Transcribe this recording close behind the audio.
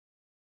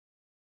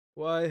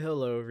Why,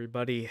 hello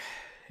everybody,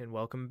 and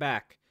welcome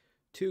back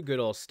to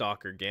good old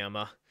Stalker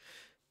Gamma.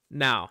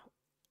 Now,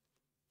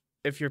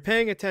 if you're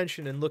paying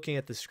attention and looking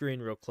at the screen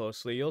real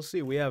closely, you'll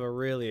see we have a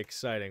really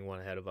exciting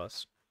one ahead of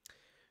us.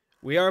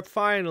 We are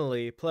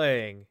finally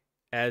playing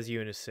as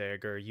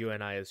UNISG, or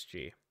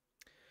UNISG.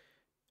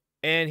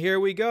 And here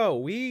we go.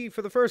 We,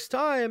 for the first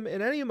time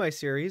in any of my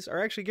series,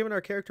 are actually giving our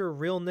character a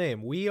real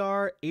name. We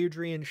are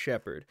Adrian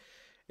Shepard.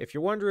 If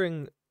you're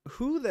wondering,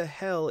 who the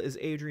hell is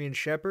Adrian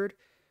Shepard?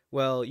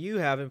 Well, you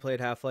haven't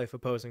played Half-Life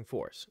Opposing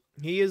Force.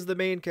 He is the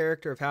main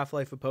character of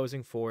Half-Life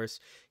Opposing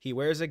Force. He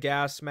wears a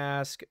gas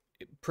mask,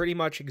 pretty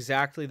much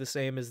exactly the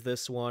same as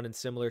this one and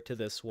similar to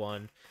this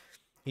one.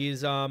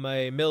 He's a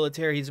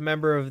military, he's a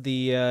member of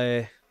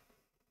the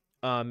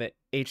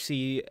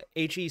HECU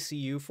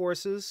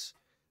forces.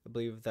 I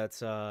believe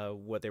that's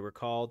what they were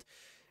called.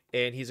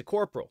 And he's a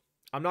corporal.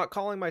 I'm not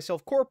calling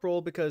myself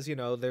corporal because, you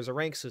know, there's a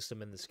rank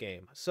system in this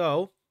game.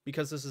 So,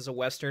 because this is a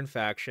Western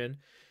faction,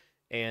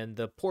 and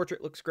the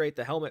portrait looks great,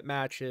 the helmet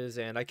matches,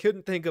 and I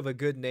couldn't think of a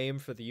good name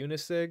for the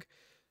UNISG,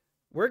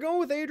 we're going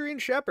with Adrian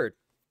Shepard.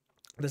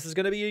 This is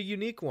going to be a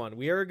unique one.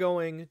 We are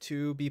going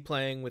to be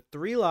playing with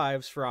 3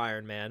 lives for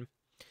Ironman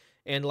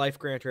and Life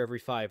Granter every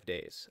 5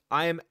 days.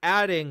 I am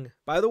adding,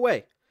 by the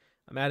way,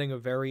 I'm adding a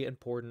very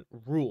important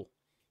rule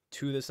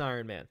to this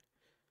Ironman.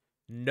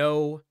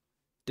 No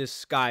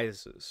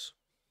disguises.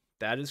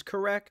 That is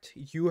correct.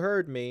 You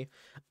heard me.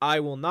 I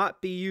will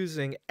not be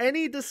using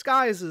any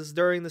disguises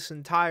during this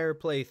entire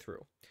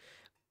playthrough.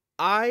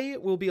 I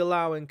will be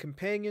allowing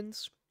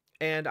companions,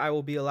 and I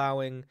will be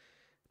allowing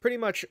pretty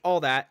much all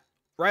that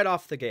right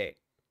off the gate.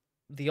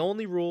 The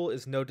only rule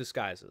is no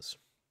disguises.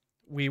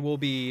 We will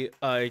be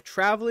a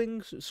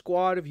traveling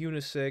squad of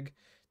UNISG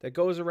that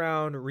goes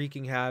around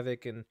wreaking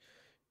havoc and,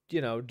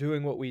 you know,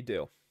 doing what we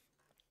do.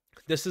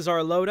 This is our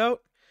loadout.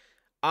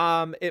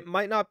 It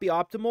might not be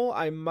optimal.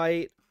 I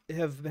might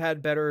have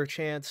had better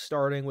chance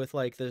starting with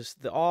like the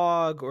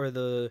AUG or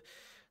the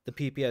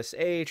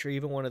PPSH or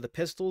even one of the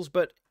pistols,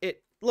 but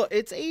it's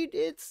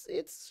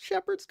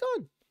Shepard's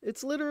gun.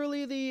 It's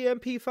literally the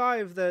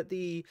MP5 that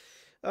the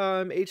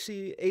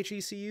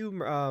HECU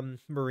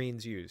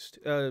Marines used,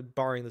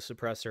 barring the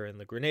suppressor and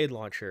the grenade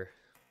launcher.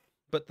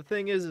 But the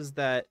thing is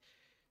that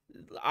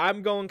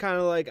I'm going kind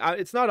of like,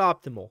 it's not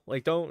optimal.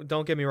 Like,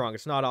 don't get me wrong,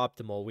 it's not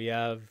optimal. We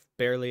have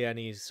barely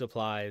any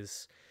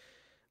supplies.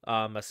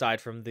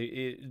 Aside from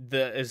the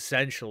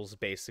essentials,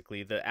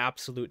 basically, the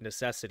absolute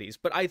necessities.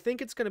 But I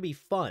think it's going to be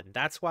fun.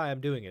 That's why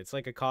I'm doing it. It's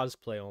like a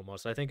cosplay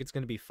almost. I think it's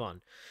going to be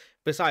fun.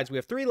 Besides, we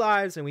have 3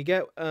 lives, and we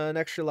get an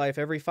extra life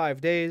every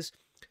 5 days.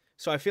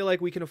 So I feel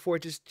like we can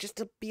afford just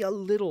to be a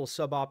little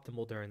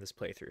suboptimal during this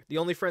playthrough. The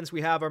only friends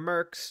we have are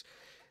mercs.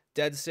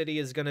 Dead City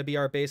is going to be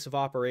our base of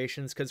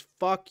operations, because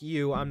fuck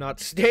you, I'm not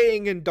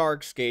staying in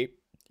Darkscape.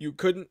 You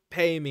couldn't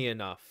pay me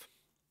enough.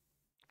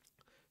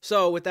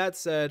 So, with that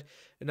said,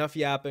 enough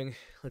yapping,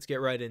 let's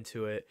get right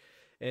into it.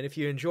 And if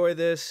you enjoy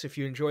this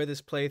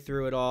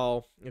playthrough at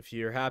all, if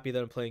you're happy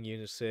that I'm playing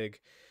UNISG,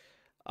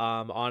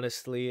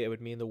 honestly, it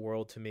would mean the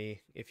world to me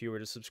if you were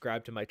to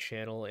subscribe to my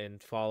channel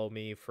and follow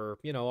me for,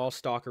 you know, all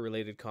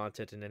Stalker-related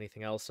content and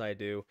anything else I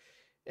do.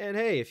 And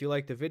hey, if you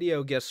like the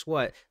video, guess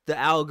what? The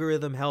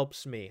algorithm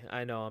helps me.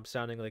 I know, I'm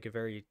sounding like a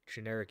very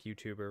generic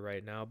YouTuber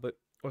right now, but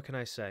what can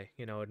I say?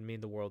 You know, it'd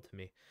mean the world to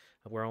me.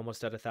 We're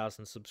almost at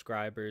 1,000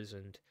 subscribers,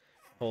 and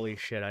holy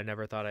shit, I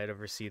never thought I'd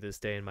ever see this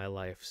day in my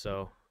life.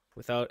 So,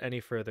 without any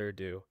further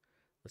ado,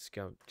 let's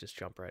go, just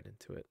jump right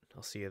into it.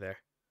 I'll see you there.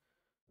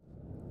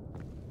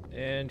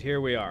 And here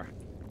we are.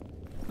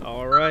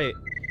 Alright.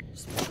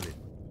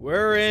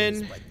 We're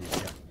in,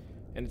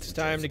 and it's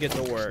time to get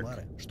to work.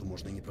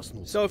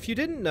 So if you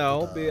didn't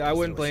know, I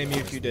wouldn't blame you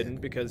if you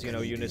didn't, because, you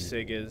know,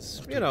 UNISG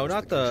is, you know,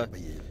 not the,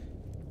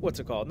 what's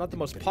it called? Not the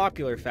most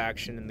popular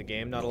faction in the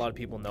game. Not a lot of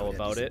people know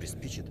about it.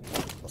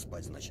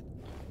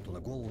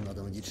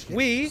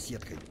 We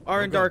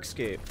are in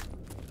Darkscape.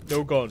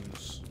 No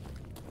guns.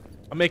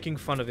 I'm making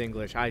fun of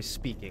English. I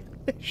speak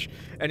English.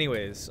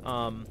 Anyways,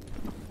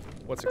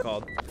 what's it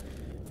called?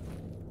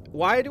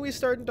 Why do we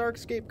start in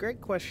Darkscape?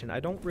 Great question. I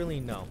don't really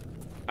know.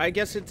 I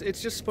guess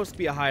it's just supposed to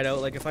be a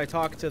hideout. Like, if I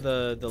talk to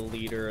the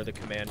leader or the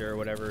commander or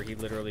whatever, he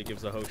literally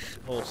gives a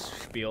whole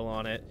spiel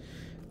on it.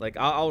 Like,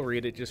 I'll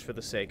read it just for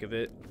the sake of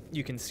it.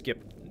 You can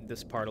skip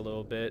this part a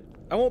little bit.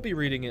 I won't be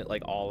reading it,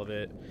 like, all of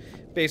it.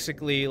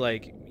 Basically,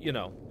 like, you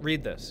know,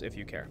 read this if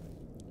you care.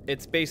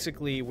 It's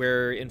basically,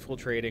 we're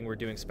infiltrating, we're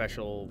doing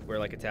special, we're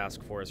like a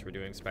task force, we're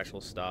doing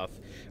special stuff.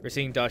 We're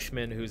seeing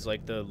Dushman, who's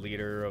like the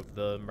leader of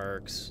the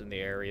mercs in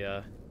the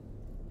area.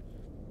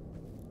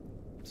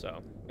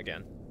 So,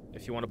 again,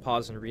 if you want to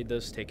pause and read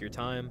this, take your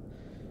time.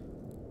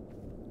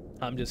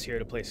 I'm just here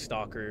to play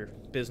Stalker,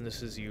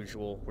 business as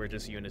usual. We're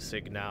just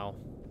UNISG now.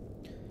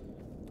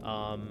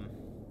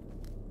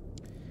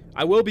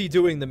 I will be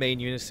doing the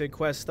main UNISG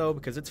quest, though,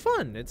 because it's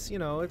fun. It's, you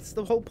know, it's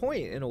the whole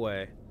point, in a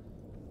way.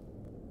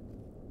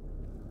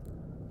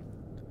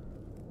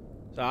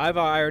 So I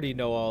already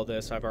know all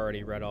this. I've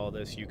already read all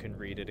this. You can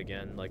read it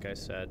again, like I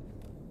said.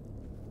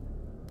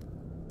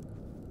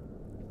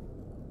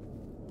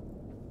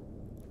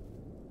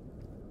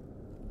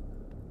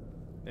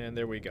 And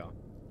there we go.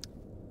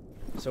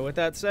 So with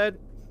that said,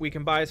 we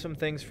can buy some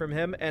things from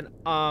him, and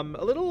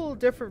a little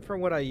different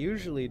from what I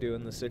usually do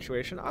in this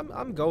situation,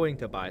 I'm going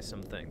to buy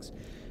some things.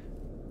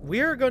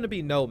 We're going to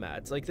be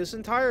nomads. Like, this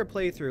entire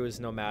playthrough is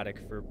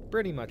nomadic for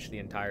pretty much the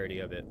entirety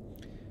of it.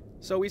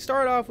 So we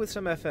start off with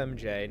some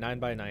FMJ,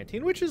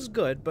 9x19, which is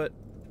good, but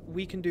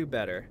we can do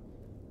better.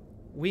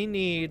 We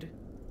need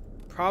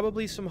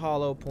probably some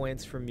hollow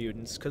points for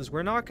mutants, because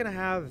we're not going to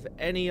have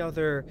any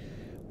other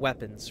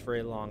weapons for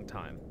a long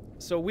time.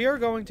 So we are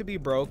going to be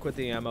broke with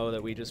the ammo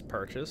that we just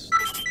purchased.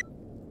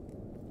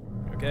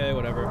 Okay,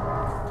 whatever.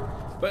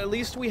 But at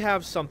least we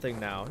have something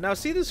now. Now,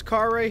 see this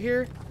car right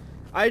here?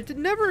 I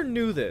never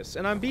knew this,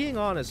 and I'm being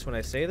honest when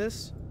I say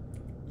this.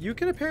 You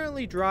can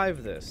apparently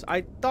drive this.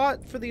 I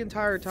thought for the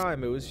entire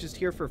time it was just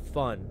here for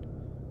fun.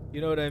 You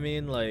know what I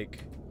mean?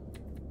 Like,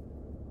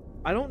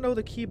 I don't know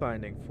the key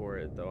binding for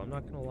it, though. I'm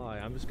not gonna lie.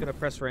 I'm just gonna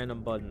press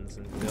random buttons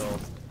until...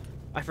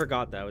 I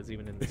forgot that was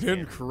even in this game.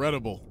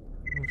 Incredible.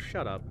 Oh,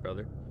 shut up,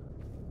 brother.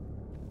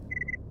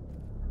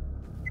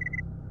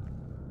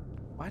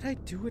 Why'd I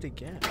do it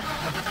again?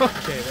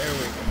 Okay, there we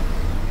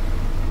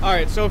go.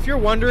 Alright, so if you're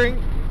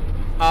wondering,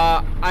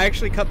 I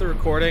actually cut the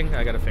recording.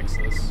 I gotta fix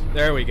this.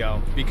 There we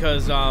go.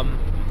 Because,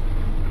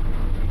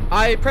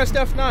 I pressed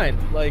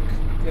F9, like,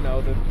 you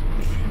know, the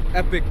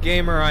epic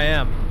gamer I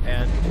am.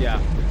 And,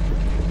 yeah.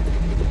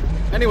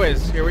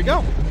 Anyways, here we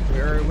go.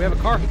 We have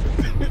a car.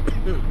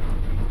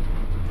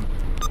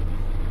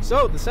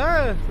 So,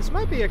 this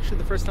might be actually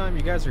the first time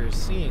you guys are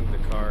seeing the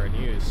car in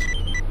use.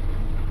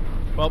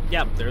 Well,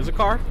 yeah, there's a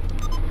car.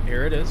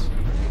 Here it is.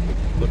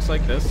 Looks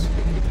like this.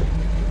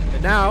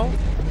 And now,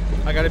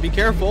 I gotta be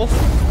careful.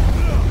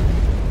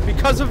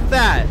 Because of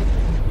that,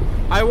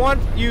 I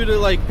want you to,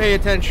 like, pay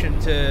attention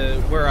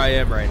to where I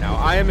am right now.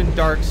 I am in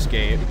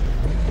Darkscape.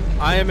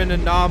 I am in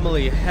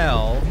Anomaly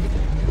Hell.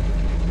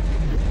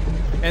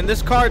 And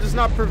this car does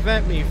not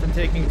prevent me from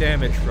taking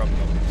damage from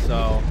them,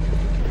 so...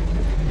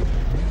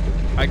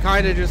 I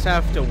kinda just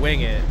have to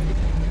wing it.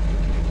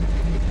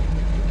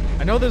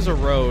 I know there's a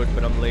road,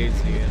 but I'm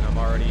lazy and I'm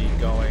already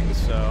going,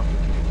 so...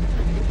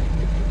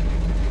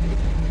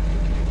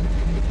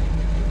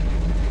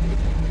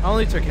 I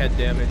only took head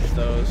damage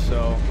though,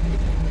 so...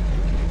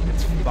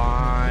 It's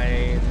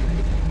fine.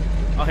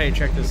 Oh hey,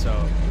 check this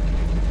out.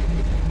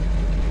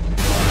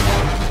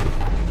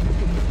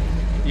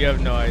 You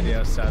have no idea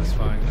how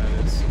satisfying that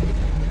is.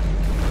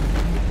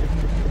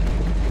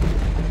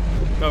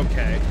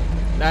 Okay.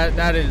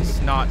 That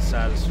is not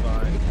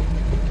satisfying.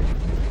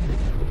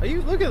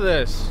 Look at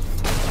this.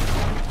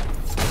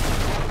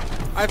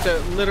 I have to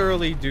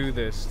literally do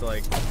this to,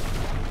 like,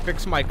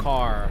 fix my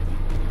car.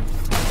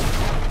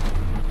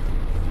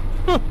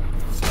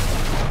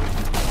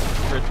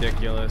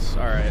 Ridiculous.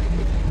 Alright.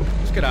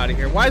 Let's get out of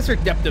here. Why is there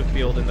depth of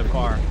field in the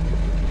car?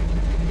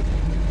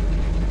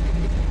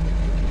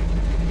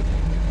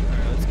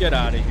 Alright, let's get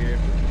out of here.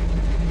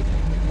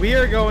 We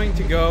are going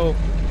to go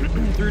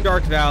through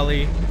Dark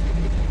Valley.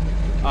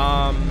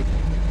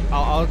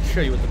 I'll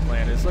show you what the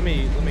plan is. Let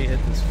me hit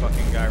this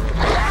fucking guy real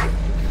quick.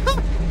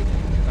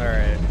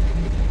 Alright.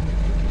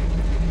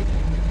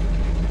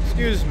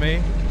 Excuse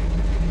me.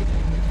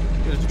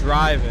 Just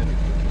driving.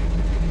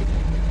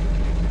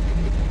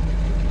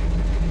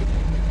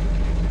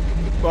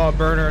 Oh,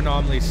 burner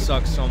anomalies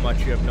suck so much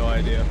you have no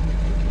idea.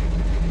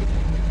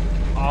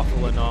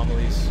 Awful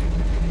anomalies.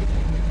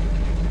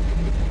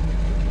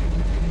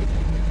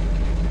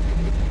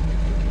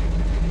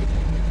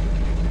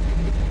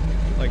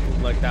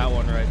 Like that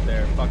one right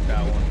there. Fuck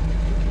that one.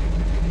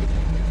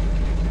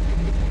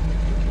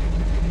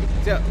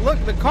 Yeah,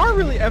 look, the car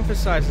really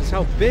emphasizes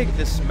how big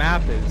this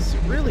map is.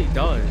 It really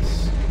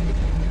does.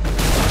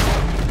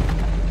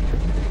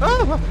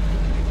 Oh!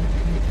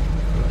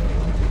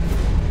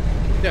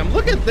 Damn,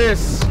 look at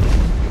this!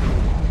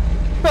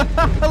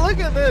 Look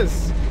at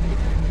this!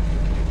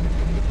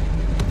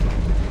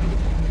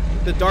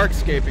 The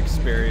Darkscape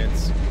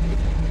experience.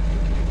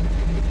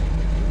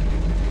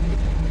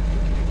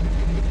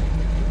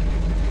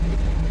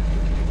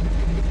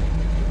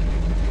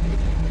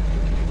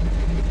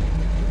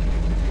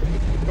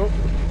 Oh,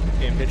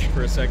 game hitched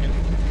for a second.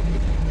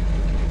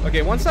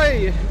 Okay, once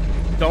I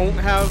don't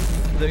have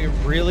the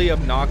really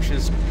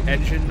obnoxious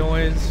engine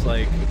noise,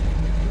 like,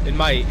 in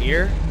my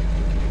ear,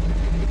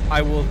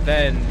 I will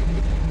then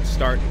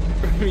start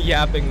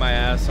yapping my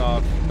ass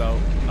off about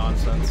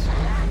nonsense.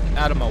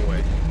 Out of my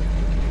way.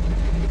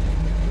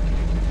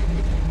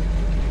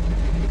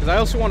 Because I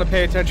also want to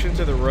pay attention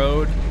to the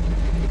road.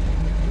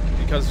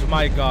 Because,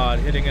 my god,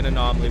 hitting an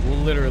anomaly will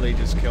literally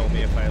just kill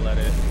me if I let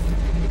it.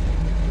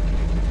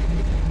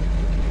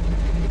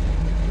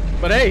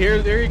 But hey,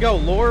 there you go.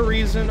 Lore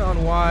reason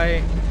on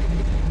why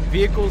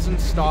vehicles in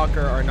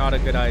Stalker are not a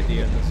good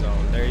idea in the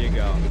zone. There you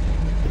go.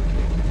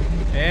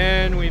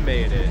 And we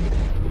made it.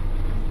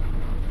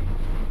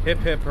 Hip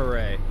hip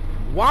hooray.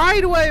 Why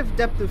do I have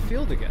depth of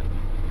field again?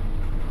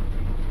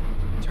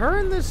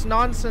 Turn this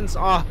nonsense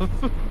off.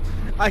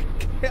 I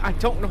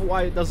don't know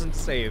why it doesn't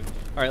save.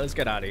 Alright, let's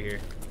get out of here.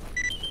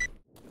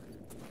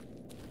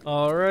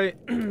 Alright,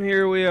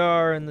 here we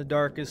are in the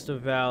darkest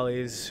of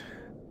valleys.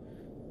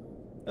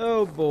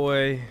 Oh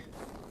boy.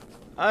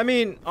 I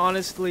mean,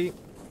 honestly,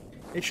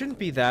 it shouldn't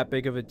be that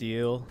big of a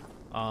deal.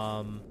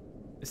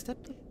 Is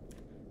depth of...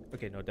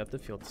 Okay, no, depth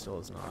of field still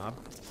is not.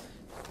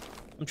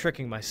 I'm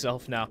tricking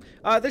myself now.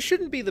 This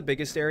shouldn't be the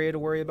biggest area to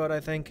worry about, I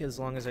think, as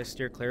long as I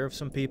steer clear of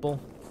some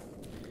people.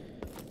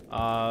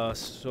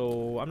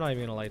 So I'm not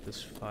even gonna light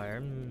this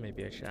fire.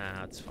 Maybe I should.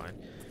 Ah, it's fine.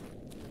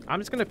 I'm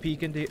just gonna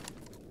peek into...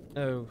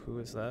 Oh, who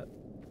is that?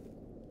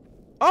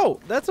 Oh,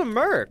 that's a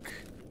merc!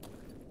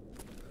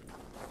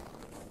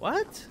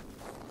 What?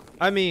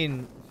 I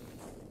mean...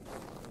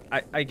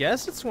 I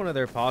guess it's one of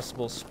their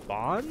possible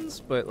spawns,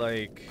 but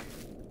like...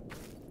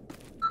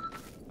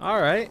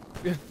 Alright.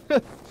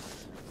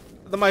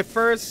 My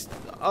first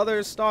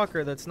other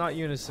stalker that's not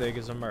UNISG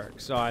is a merc,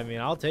 so I mean,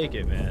 I'll take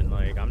it, man.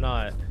 Like, I'm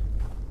not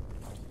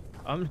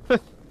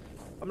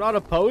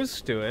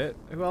opposed to it.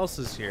 Who else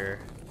is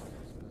here?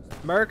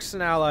 Mercs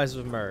and allies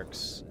of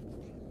mercs.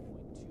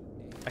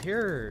 I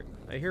hear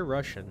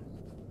Russian.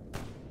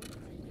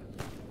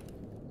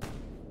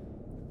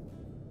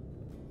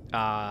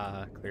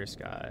 Ah, clear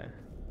sky.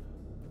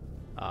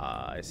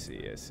 Ah, I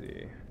see.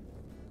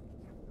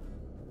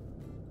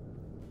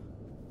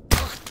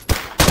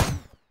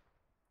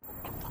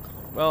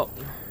 Well,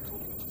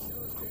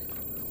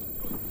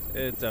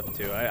 it's up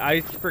to.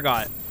 I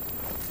forgot.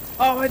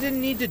 Oh, I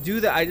didn't need to do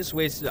that. I just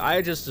wasted.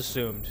 I just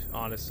assumed,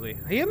 honestly.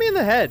 He hit me in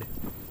the head.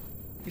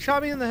 He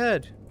shot me in the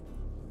head.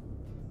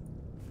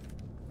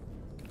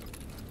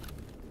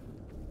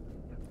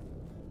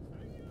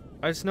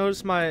 I just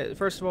noticed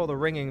first of all, the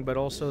ringing, but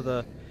also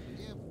the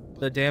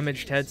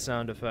damaged head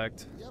sound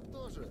effect.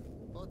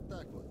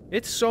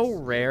 It's so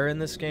rare in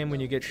this game when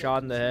you get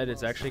shot in the head.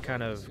 It's actually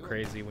kind of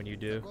crazy when you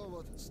do.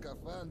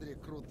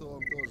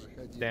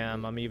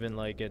 Damn, I'm even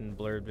like getting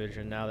blurred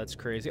vision now. That's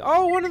crazy.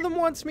 Oh, one of them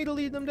wants me to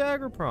lead them to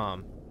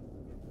Agriprom.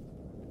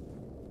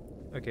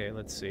 Okay,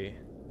 let's see.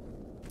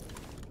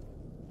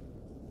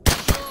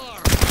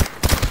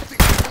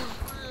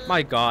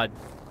 My God.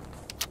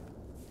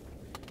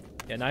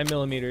 Yeah,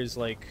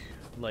 9mm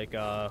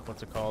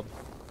what's it called?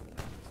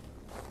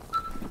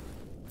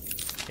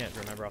 Can't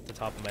remember off the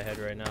top of my head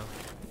right now.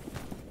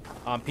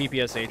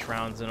 PPSH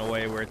rounds in a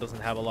way where it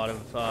doesn't have a lot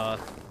of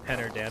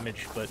pen or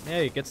damage, but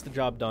hey, it gets the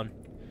job done.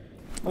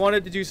 I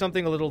wanted to do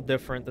something a little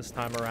different this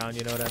time around,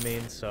 you know what I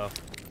mean? So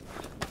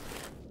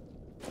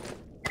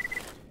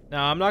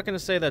now I'm not gonna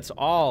say that's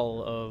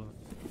all of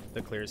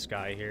the clear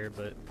sky here,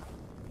 but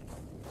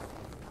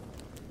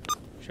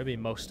should be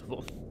most of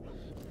them.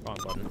 Wrong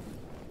button.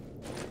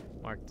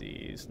 Mark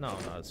these. No,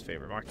 not his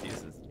favorite. Mark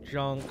these as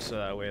junk, so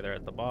that way they're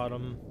at the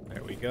bottom.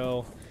 There we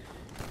go.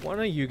 One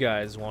of you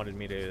guys wanted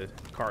me to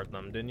card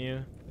them, didn't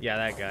you? Yeah,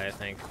 that guy, I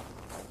think.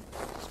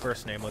 His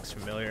first name looks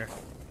familiar.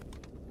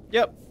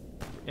 Yep.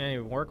 Any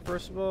work,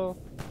 first of all?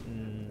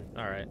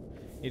 Alright.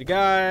 Need a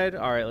guide?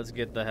 Alright, let's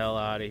get the hell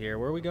out of here.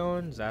 Where are we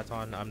going?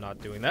 Zaton? I'm not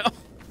doing that.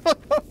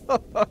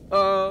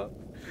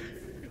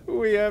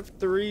 We have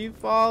 3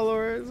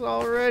 followers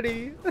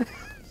already.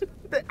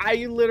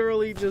 I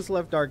literally just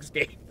left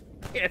Darkscape.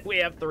 And we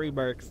have 3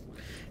 mercs.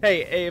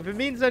 Hey, if it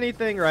means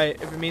anything, right?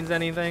 If it means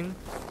anything,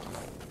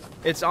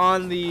 it's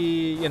on the,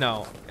 you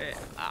know,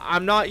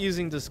 I'm not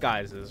using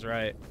disguises,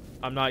 right?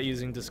 I'm not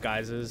using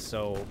disguises,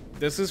 so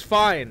this is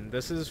fine.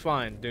 This is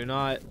fine. Do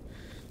not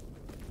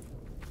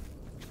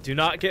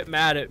get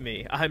mad at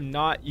me. I'm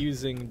not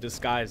using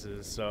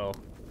disguises, so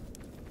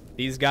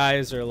these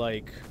guys are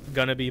like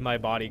gonna be my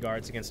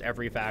bodyguards against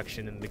every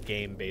faction in the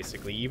game,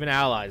 basically, even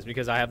allies,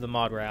 because I have the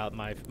mod where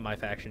my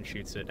faction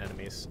shoots at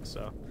enemies.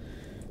 So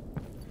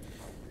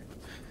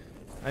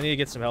I need to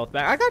get some health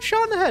back. I got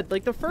shot in the head.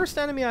 Like, the first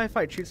enemy I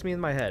fight shoots me in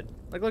my head.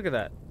 Like, look at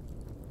that.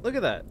 Look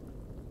at that.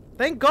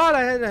 Thank God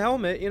I had a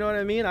helmet, you know what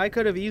I mean? I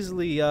could have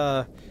easily,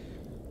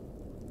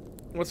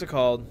 what's it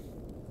called?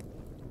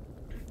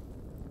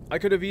 I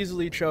could have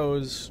easily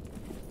chose...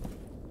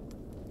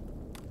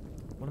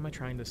 What am I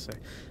trying to say?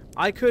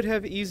 I could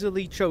have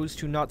easily chose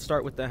to not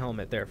start with the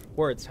helmet. There,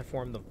 words have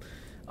formed them.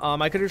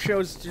 I could have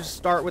chose to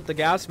start with the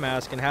gas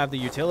mask and have the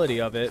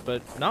utility of it,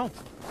 but no.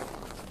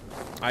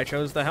 I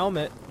chose the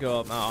helmet. Go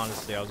up.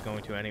 Honestly, I was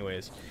going to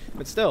anyways.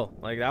 But still,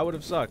 like, that would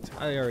have sucked.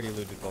 I already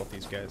looted both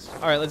these guys.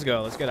 Alright, let's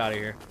go. Let's get out of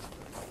here.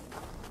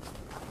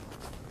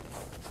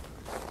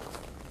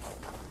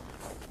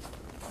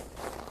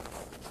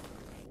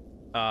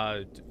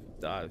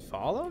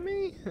 Follow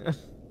me?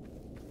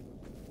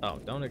 Oh,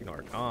 don't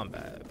ignore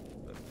combat.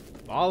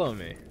 Follow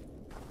me.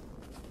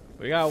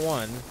 We got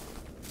one.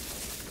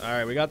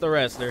 Alright, we got the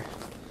rest.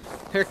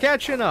 They're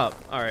catching up.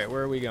 Alright,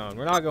 where are we going?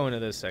 We're not going to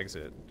this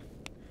exit.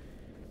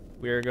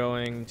 We're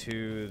going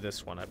to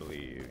this one, I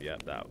believe.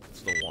 Yep,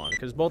 that's the one.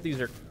 Because both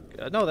these are...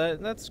 no,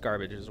 that's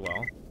garbage as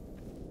well.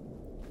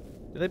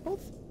 Do they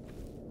both...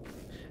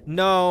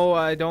 No,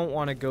 I don't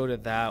want to go to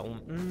that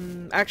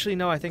one. Actually,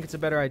 no, I think it's a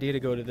better idea to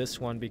go to this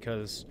one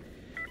because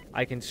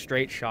I can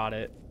straight shot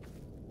it.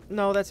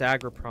 No, that's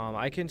Agriprom.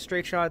 I can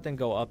straight shot it, then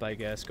go up, I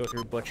guess. Go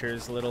through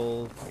Butcher's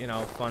little, you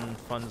know,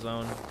 fun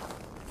zone.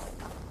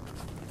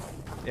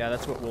 Yeah,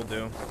 that's what we'll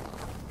do.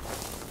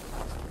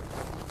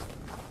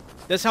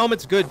 This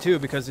helmet's good too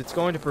because it's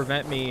going to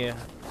prevent me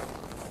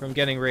from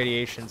getting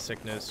radiation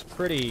sickness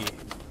pretty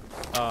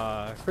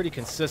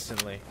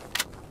consistently.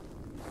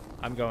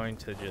 I'm going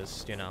to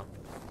just, you know,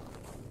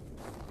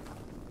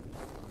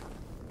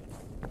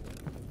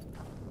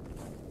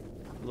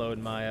 load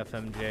my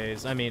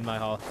FMJs. I mean, my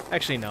hull.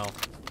 Actually, no.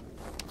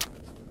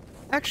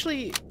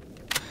 Actually,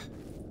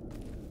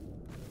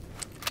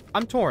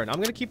 I'm torn. I'm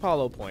gonna keep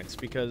hollow points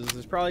because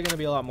there's probably gonna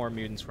be a lot more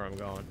mutants where I'm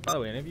going. By the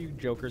way, any of you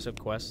jokers have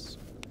quests?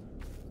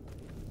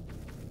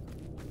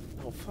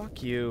 Oh,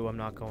 fuck you. I'm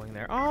not going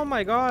there. Oh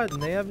my god,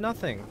 and they have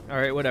nothing.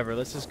 Alright, whatever.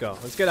 Let's just go.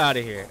 Let's get out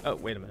of here. Oh,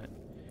 wait a minute.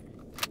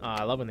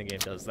 I love when the game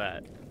does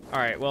that.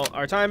 Alright, well,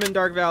 our time in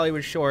Dark Valley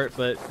was short,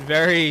 but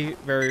very,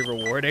 very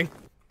rewarding.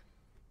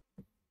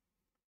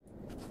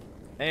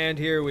 And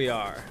here we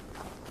are.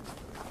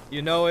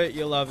 You know it,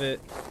 you love it.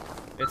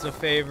 It's a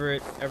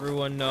favorite.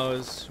 Everyone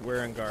knows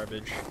we're in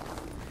garbage.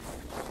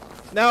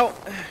 Now,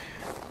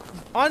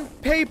 on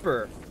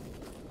paper,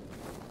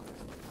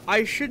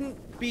 I shouldn't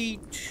be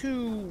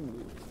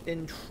too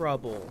in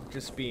trouble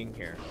just being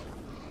here.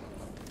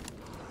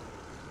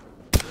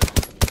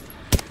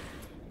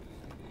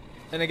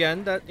 And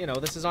again, that, you know,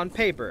 this is on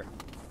paper.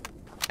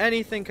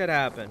 Anything could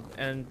happen,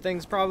 and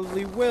things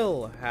probably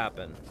will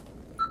happen.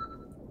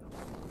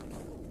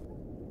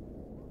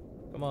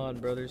 Come on,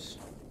 brothers.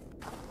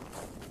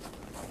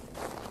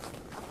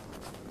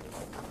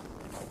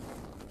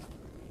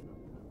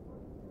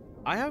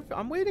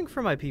 I'm waiting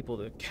for my people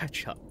to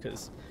catch up,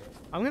 because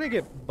I'm gonna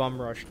get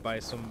bum rushed by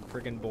some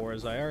friggin'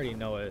 boars. I already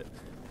know it.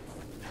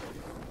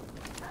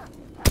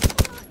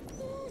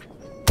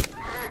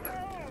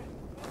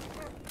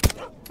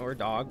 Or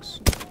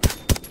dogs.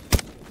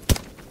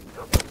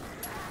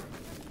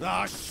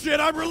 Ah, shit,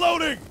 I'm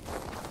reloading!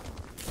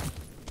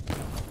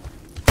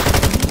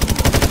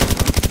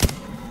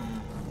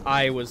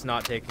 I was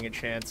not taking a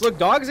chance. Look,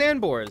 dogs and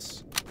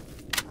boars.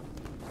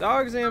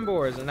 Dogs and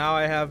boars, and now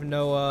I have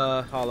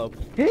no, hollow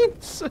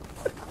points.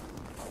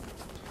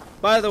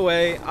 By the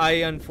way, I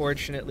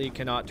unfortunately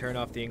cannot turn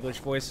off the English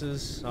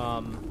voices.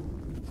 Well,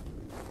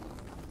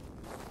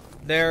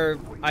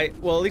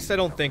 at least I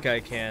don't think I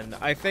can.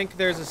 I think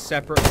there's a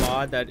separate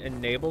mod that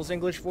enables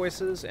English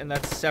voices, and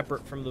that's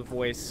separate from the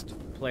voiced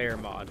player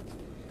mod,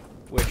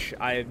 which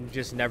I've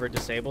just never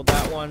disabled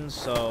that one,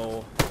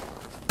 so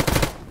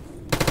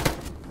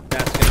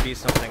that's gonna be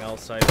something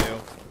else I do.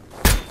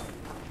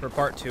 For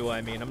part 2,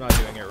 I mean. I'm not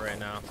doing it right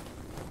now.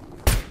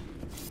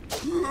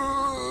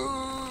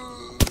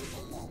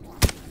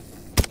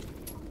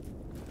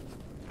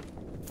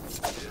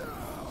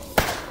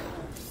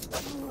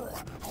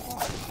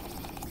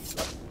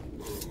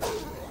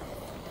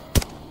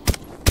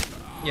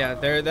 Yeah,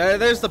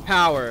 there's the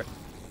power.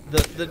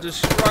 The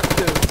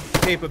destructive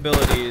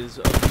capabilities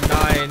of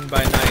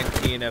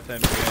 9x19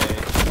 FMJ.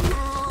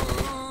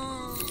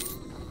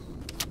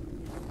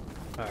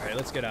 Alright,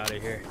 let's get out of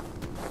here.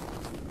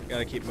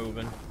 Gotta keep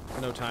moving.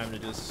 No time to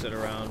just sit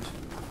around.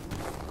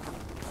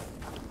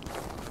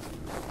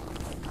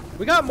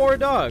 We got more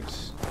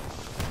dogs.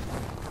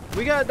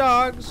 We got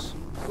dogs.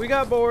 We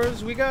got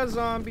boars. We got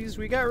zombies.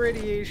 We got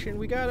radiation.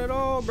 We got it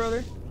all,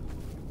 brother.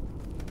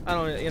 I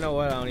don't, you know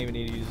what? I don't even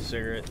need to use a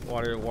cigarette.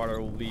 Water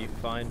will be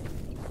fine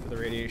for the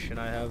radiation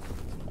I have.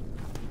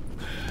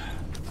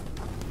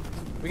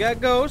 We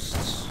got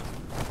ghosts.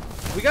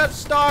 We got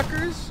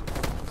stalkers.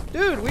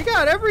 Dude, we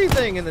got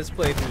everything in this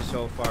playthrough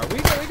so far. We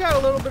got a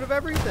little bit of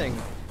everything.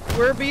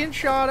 We're being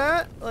shot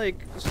at,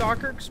 like,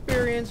 stalker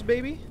experience,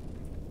 baby.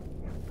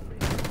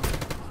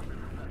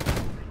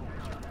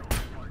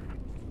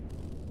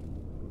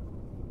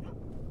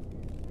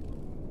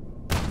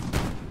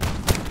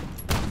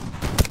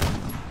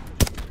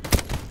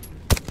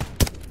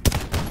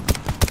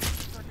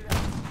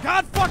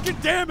 God fucking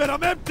damn it,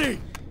 I'm empty!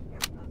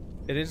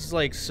 It is,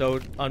 like, so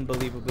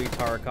unbelievably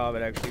Tarkov,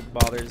 it actually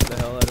bothers the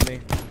hell out of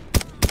me.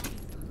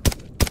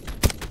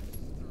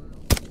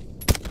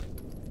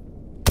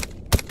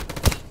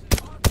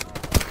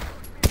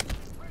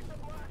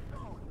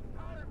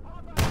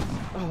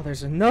 Oh,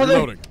 there's another.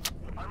 Reloading.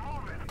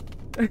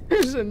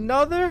 There's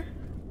another.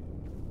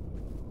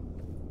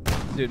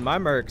 Dude, my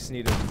mercs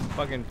need to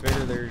fucking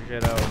figure their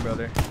shit out,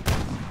 brother.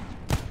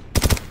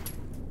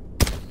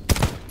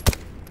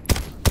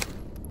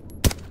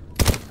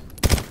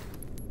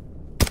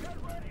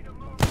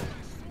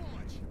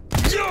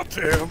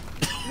 Damn.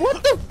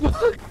 What the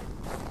fuck?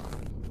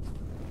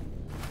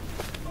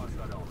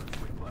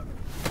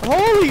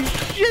 Holy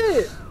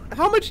shit!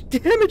 How much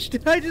damage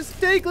did I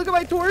just take? Look at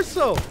my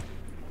torso!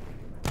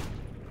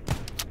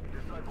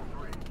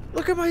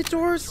 Look at my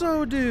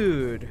torso,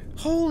 dude!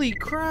 Holy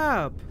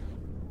crap!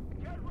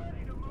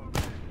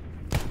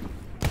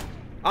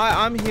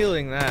 I'm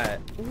healing that.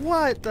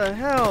 What the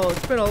hell?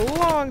 It's been a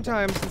long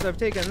time since I've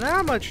taken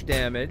that much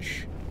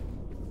damage.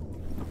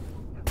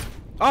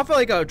 Off of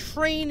like a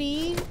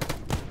trainee?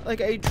 Like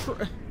a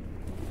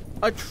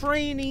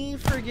trainee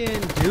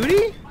friggin'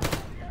 duty?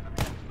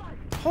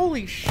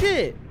 Holy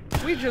shit!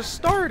 We just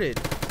started.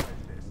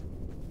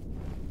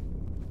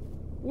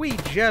 We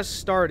just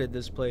started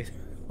this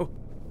playthrough.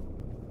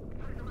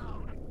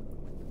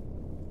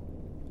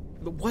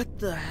 What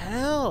the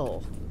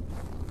hell?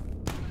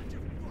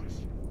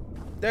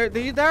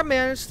 That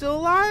man is still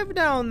alive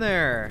down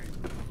there.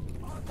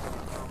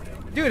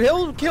 Dude,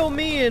 he'll kill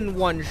me in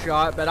one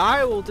shot, but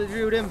I will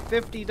shoot him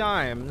 50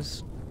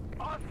 times.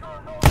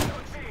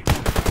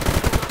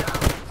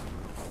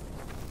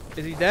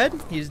 Is he dead?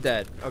 He's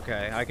dead.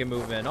 Okay, I can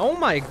move in. Oh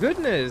my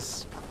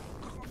goodness.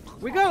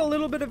 We got a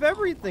little bit of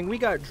everything. We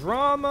got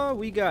drama,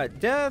 we got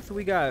death,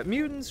 we got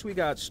mutants, we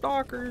got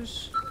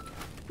stalkers.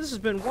 This has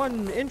been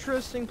one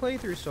interesting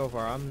playthrough so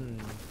far. I'm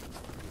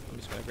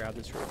just gonna grab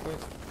this real quick.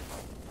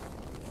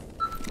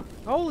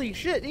 Holy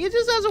shit, he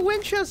just has a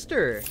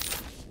Winchester.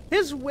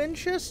 His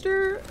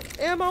Winchester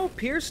ammo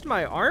pierced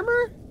my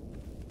armor?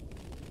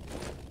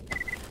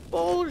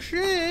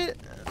 Bullshit.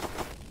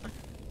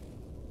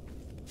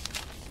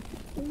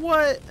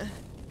 What?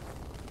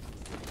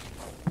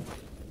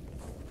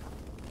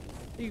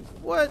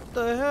 What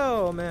the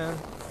hell, man?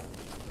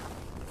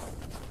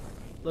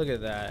 Look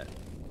at that.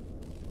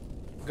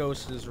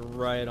 Ghost is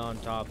right on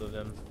top of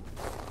him.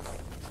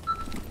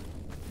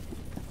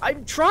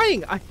 I'm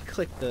trying. I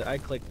clicked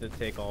the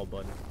take all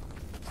button.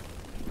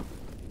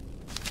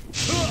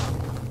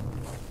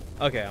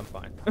 Okay, I'm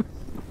fine.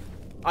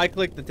 I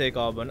clicked the take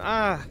all button.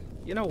 Ah,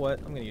 you know what?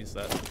 I'm gonna use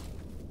that.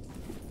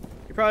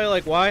 You're probably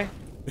like, why?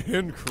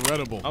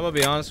 Incredible. I'm gonna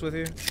be honest with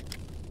you.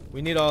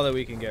 We need all that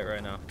we can get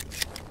right now.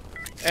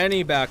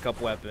 Any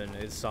backup weapon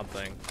is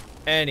something.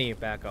 Any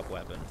backup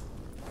weapon.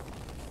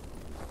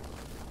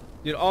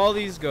 Dude, all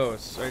these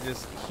ghosts are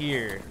just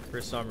here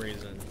for some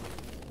reason.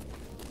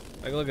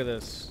 Like, look at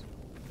this.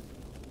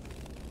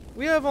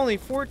 We have only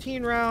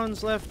 14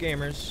 rounds left,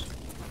 gamers.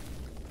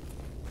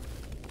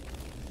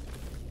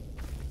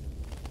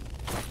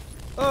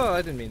 Oh,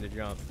 I didn't mean to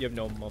jump. You have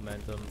no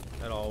momentum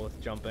at all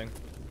with jumping.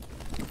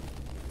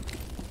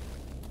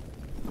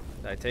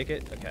 Did I take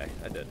it? Okay,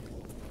 I did.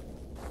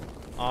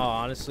 Oh,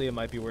 honestly, it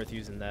might be worth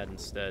using that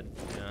instead.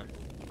 Yeah.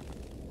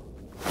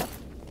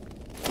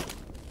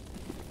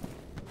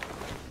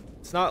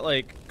 It's not,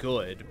 like,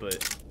 good,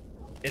 but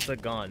it's a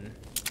gun.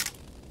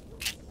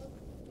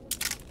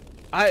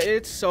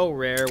 It's so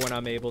rare when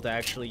I'm able to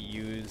actually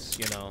use,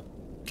 you know,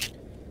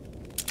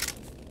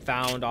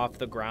 found off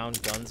the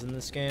ground guns in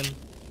this game.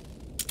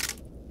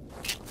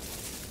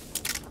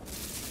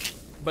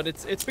 But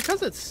it's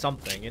because it's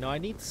something, you know, I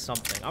need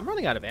something. I'm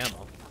running out of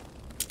ammo.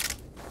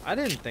 I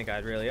didn't think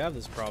I'd really have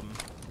this problem.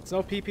 It's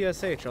no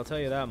PPSH, I'll tell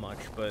you that much,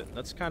 but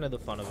that's kind of the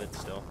fun of it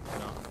still, you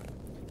know.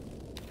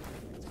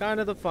 It's kind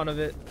of the fun of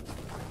it.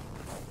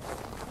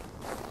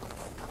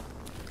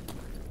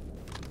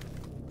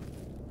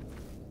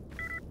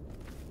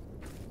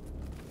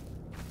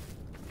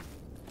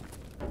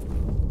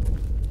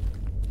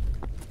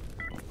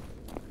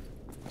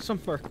 Some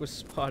merc was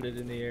spotted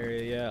in the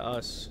area, yeah,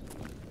 us.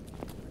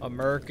 A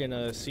merc and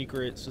a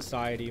secret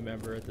society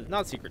member at the,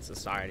 not secret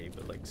society,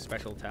 but like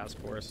special task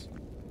force.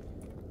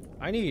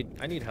 I need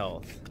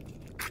health.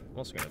 I'm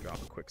also gonna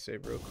drop a quick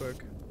save real quick.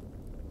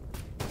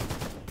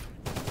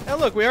 And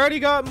look, we already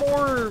got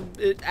more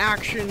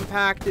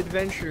action-packed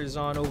adventures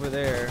on over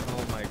there.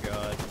 Oh my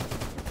god.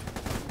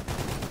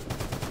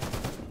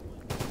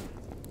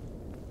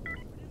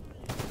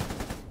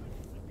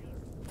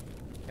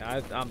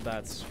 Yeah,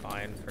 that's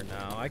fine for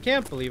now. I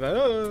can't believe I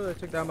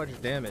took that much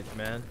damage,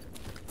 man.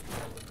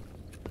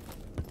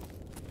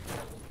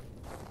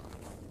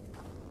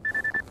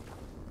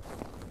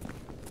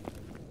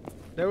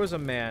 There was a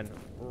man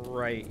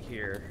right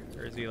here.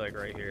 Or is he like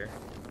right here?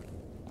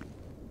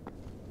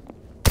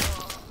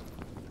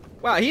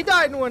 Wow, he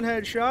died in one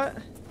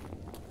headshot.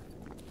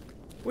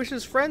 Wish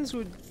his friends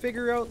would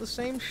figure out the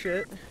same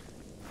shit.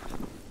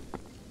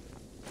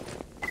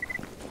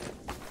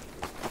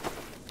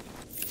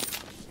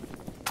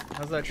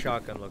 How's that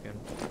shotgun looking?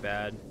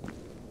 Bad.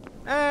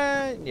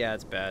 Yeah,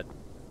 it's bad.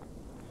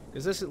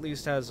 Because this at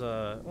least has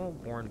a, well,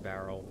 worn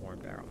barrel.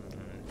 Yeah,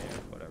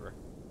 whatever.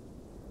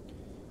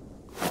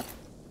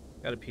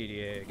 Got a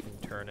PDA I can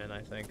turn in,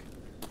 I think.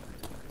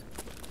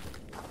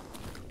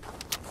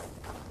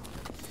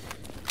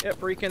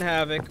 Yep, wreaking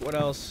havoc. What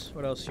else?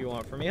 What else do you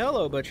want from me?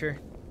 Hello, Butcher.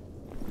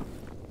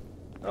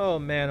 Oh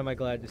man, am I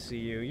glad to see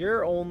you.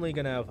 You're only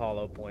gonna have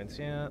hollow points,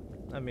 yeah.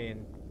 I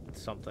mean,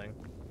 it's something.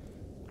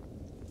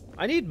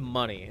 I need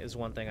money is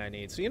one thing I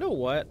need. So you know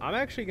what? I'm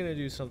actually gonna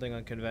do something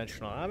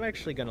unconventional. I'm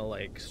actually gonna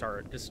like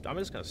start I'm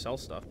just gonna sell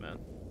stuff, man.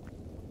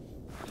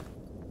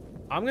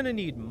 I'm gonna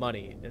need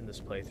money in this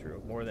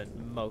playthrough more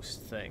than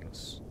most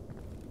things.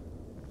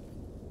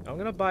 I'm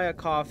gonna buy a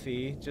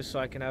coffee just so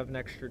I can have an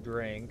extra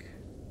drink.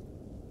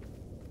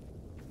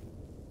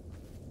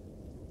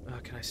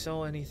 Can I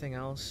sell anything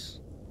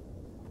else?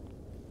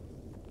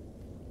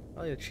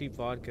 Probably a cheap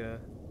vodka.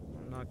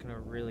 I'm not gonna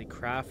really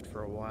craft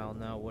for a while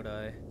now, would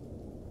I?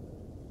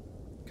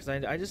 Because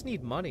I just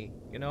need money.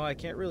 You know, I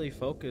can't really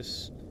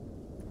focus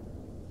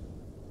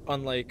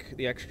on like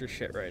the extra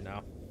shit right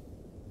now.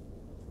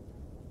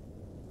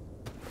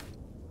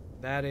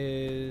 That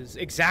is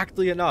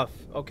exactly enough.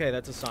 Okay,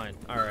 that's a sign.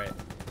 Alright.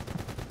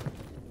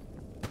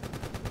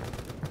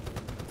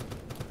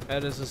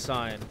 That is a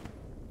sign.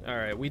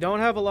 Alright, we don't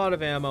have a lot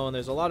of ammo, and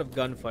there's a lot of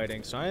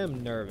gunfighting, so I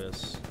am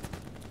nervous.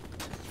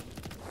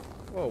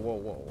 Whoa, whoa,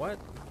 whoa, what?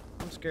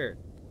 I'm scared.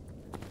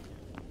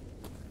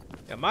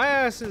 Yeah, my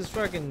ass is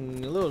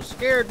fucking a little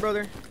scared,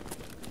 brother.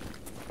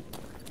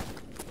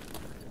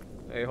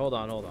 Hey, hold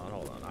on.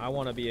 I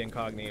want to be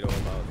incognito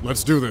about...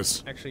 Let's do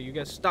this. Actually, you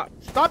guys stop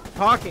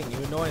talking, you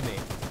annoy me.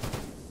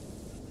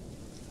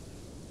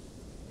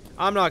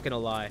 I'm not gonna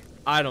lie.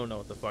 I don't know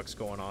what the fuck's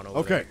going on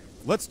over there. Okay,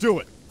 let's do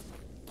it.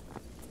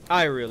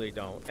 I really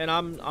don't, and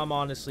I'm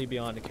honestly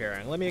beyond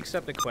caring. Let me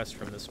accept a quest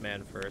from this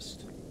man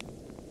first.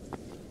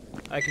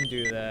 I can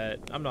do that.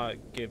 I'm not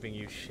giving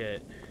you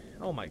shit.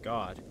 Oh my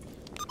god.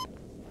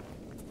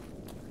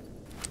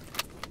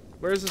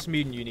 Where's this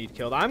mutant you need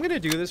killed? I'm gonna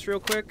do this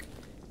real quick,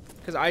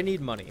 because I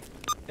need money.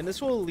 And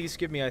this will at least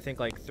give me, I think,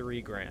 like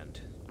 3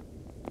 grand.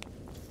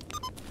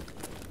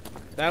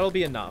 That'll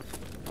be enough.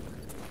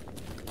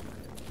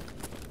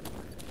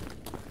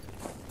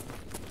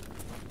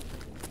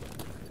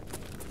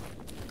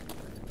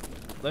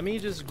 Let me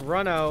just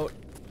run out,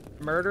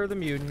 murder the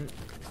mutant,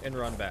 and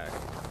run back.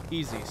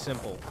 Easy,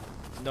 simple.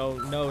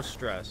 No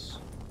stress.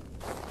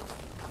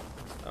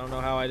 I don't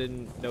know how I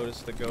didn't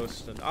notice the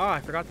ghost. And I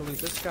forgot to loot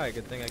this guy.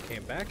 Good thing I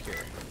came back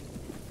here.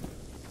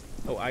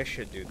 Oh, I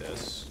should do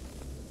this.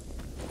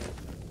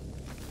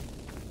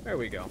 There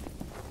we go.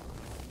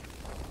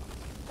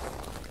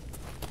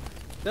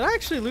 Did I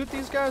actually loot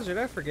these guys, or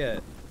did I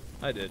forget?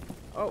 I did.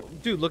 Oh,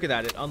 dude, look at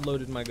that. It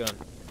unloaded my gun.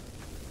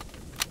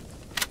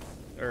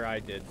 Or I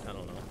did. I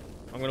don't know.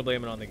 I'm gonna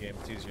blame it on the game.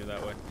 It's easier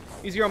that way.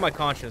 Easier on my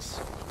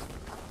conscience.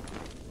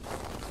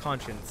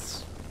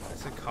 Conscience. I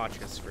said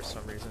conscience for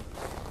some reason.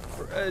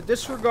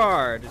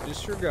 Disregard.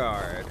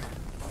 Disregard.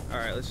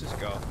 Alright, let's just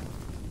go.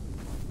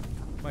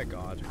 My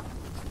god.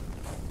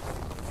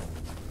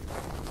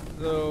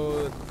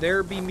 Though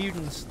there be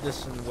mutants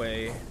this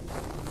way.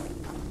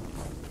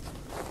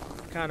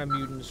 What kind of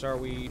mutants are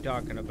we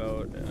talking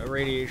about? A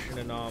radiation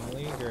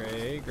anomaly.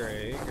 Great,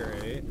 great,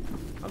 great.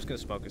 I'm just gonna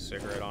smoke a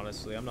cigarette,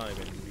 honestly. I'm not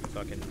even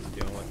fucking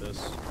dealing with this.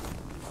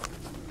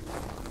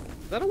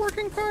 Is that a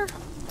working car?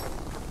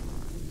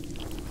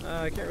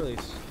 I can't really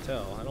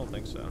tell. I don't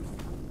think so.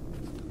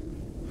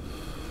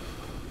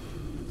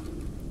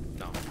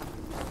 No.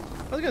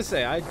 I was gonna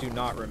say, I do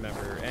not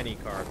remember any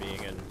car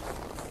being in,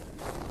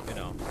 you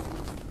know,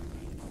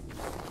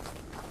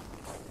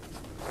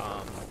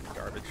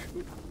 garbage.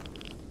 Oop.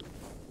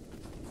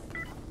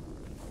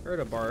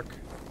 Heard a bark.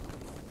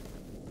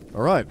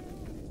 All right.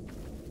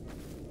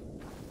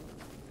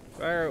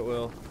 Fire at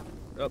will.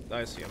 Oh,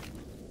 I see him.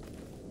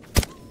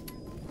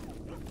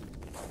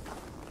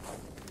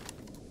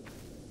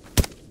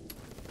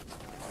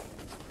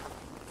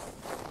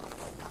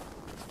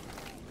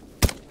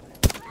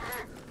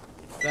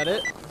 Is that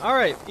it?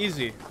 Alright,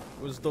 easy. It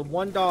was the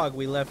one dog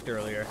we left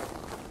earlier.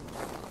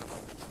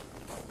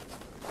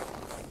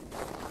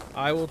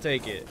 I will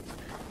take it.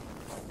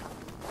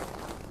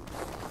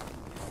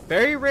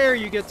 Very rare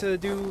you get to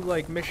do,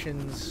 like,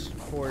 missions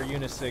for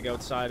UNISG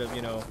outside of,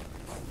 you know...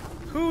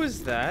 Who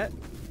is that?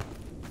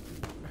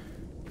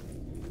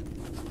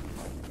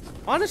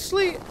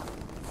 Honestly,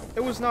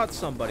 it was not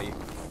somebody.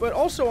 But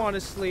also,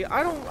 honestly,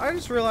 I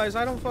just realized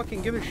I don't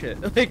fucking give a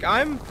shit. Like,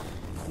 I'm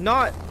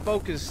not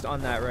focused on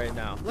that right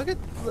now. Look,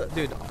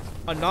 dude,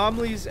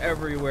 anomalies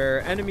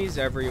everywhere, enemies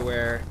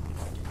everywhere.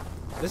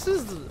 This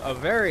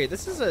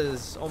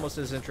is almost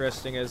as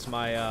interesting as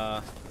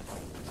my,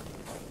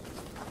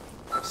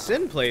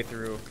 Sin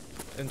playthrough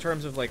in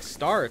terms of, like,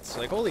 starts.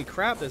 Like, holy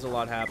crap, there's a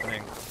lot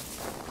happening.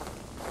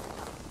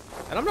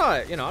 And I'm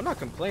not, you know, I'm not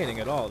complaining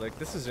at all. Like,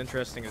 this is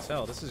interesting as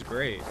hell. This is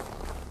great.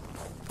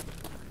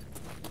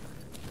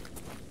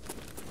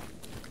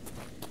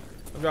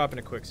 I'm dropping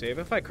a quick save.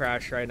 If I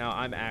crash right now,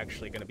 I'm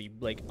actually going to be,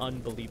 like,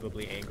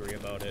 unbelievably angry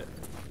about it.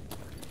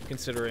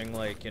 Considering,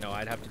 like, you know,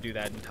 I'd have to do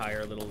that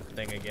entire little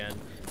thing again.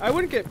 I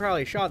wouldn't get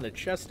probably shot in the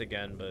chest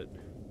again, but...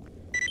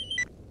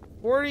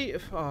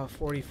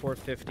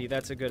 44.50.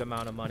 That's a good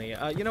amount of money.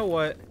 You know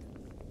what?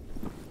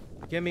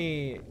 Give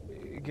me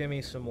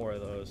some more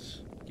of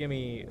those. Give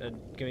me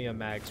a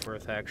mag's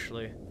worth,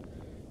 actually.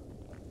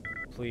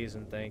 Please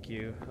and thank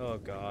you. Oh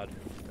god.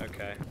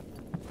 Okay.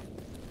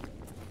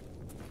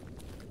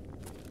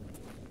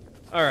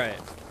 Alright.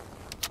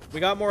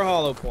 We got more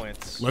hollow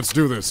points. Let's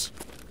do this.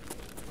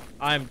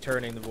 I'm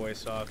turning the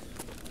voice off.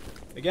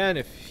 Again,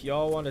 if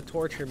y'all want to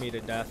torture me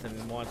to death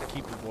and want to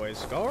keep the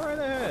voice, go right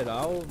ahead.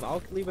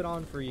 I'll leave it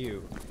on for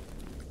you.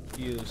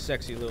 You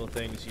sexy little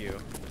things, you.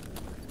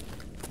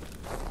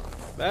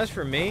 But as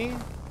for me,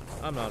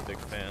 I'm not a big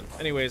fan.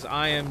 Anyways,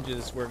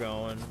 we're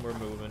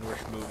moving, we're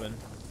schmoving.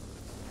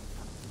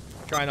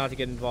 Try not to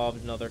get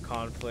involved in other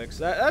conflicts.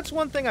 That's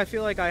one thing I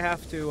feel like I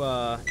have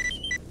to,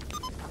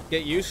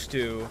 get used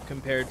to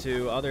compared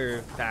to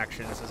other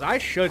factions, is I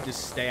should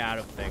just stay out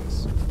of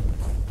things.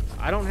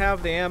 I don't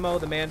have the ammo,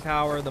 the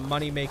manpower, the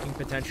money-making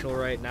potential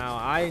right now.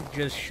 I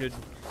just should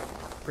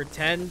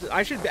pretend...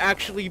 I should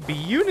actually be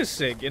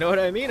UNISG, you know what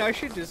I mean? I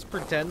should just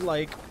pretend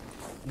like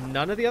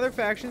none of the other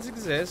factions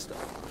exist.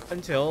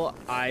 until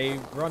I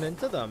run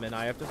into them and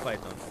I have to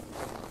fight them.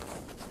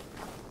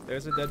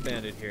 There's a dead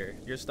bandit here.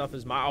 Your stuff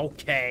is my...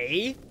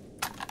 Okay.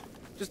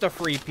 Just a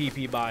free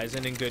PP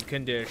Bison in good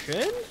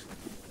condition.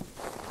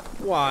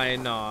 Why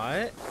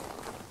not?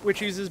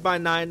 Which uses by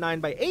 9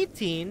 by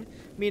 18,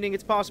 meaning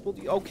it's possible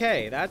to...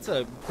 Okay, that's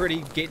a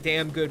pretty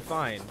damn good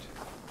find.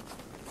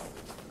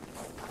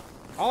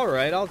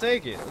 Alright, I'll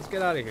take it. Let's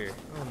get out of here.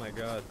 Oh my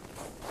god.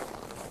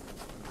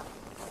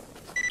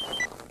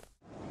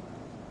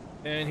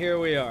 And here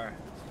we are.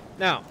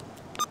 Now,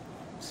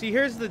 see,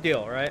 here's the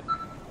deal, right?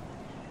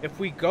 If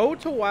we go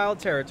to wild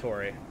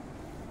territory,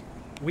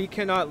 we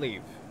cannot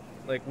leave.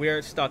 Like, we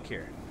are stuck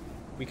here.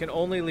 We can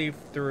only leave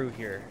through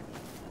here.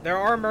 There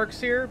are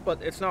mercs here,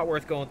 but it's not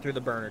worth going through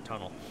the burner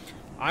tunnel.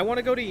 I want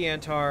to go to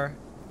Yantar,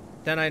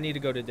 then I need to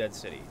go to Dead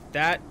City.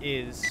 That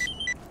is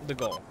the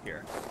goal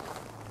here.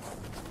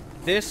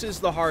 This is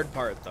the hard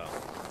part, though.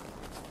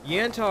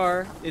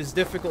 Yantar is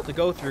difficult to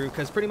go through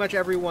because pretty much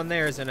everyone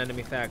there is an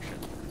enemy faction.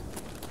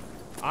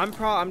 I'm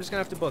just gonna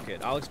have to book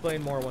it. I'll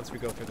explain more once we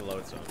go through the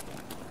load zone.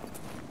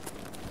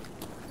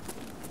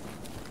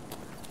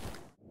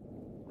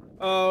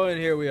 Oh, and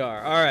here we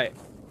are. All right,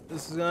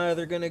 this is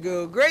either gonna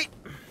go great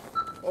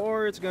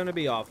or it's gonna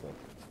be awful.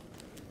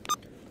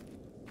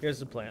 Here's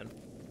the plan.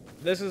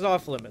 This is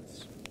off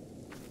limits.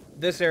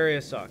 This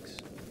area sucks.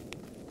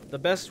 The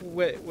best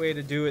way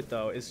to do it,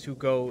 though, is to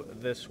go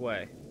this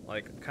way.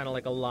 Like, kind of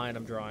like a line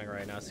I'm drawing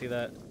right now. See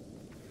that?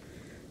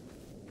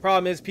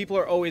 Problem is, people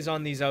are always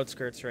on these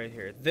outskirts right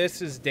here.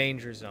 This is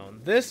danger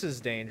zone. This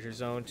is danger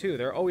zone, too.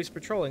 They're always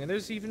patrolling, and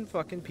there's even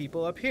fucking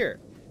people up here.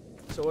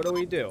 So what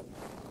do?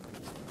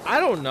 I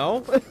don't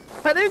know.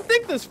 I didn't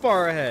think this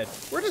far ahead.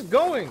 We're just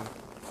going.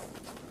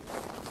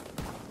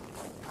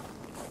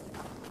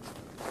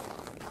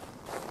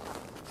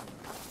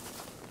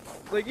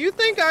 Like, you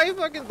think I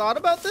fucking thought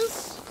about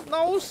this?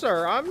 No,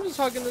 sir. I'm just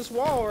hugging this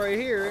wall right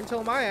here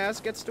until my ass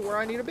gets to where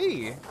I need to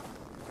be.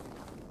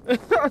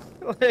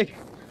 Like,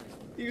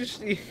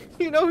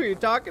 you know who you're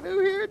talking to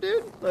here,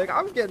 dude? Like,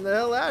 I'm getting the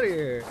hell out of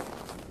here.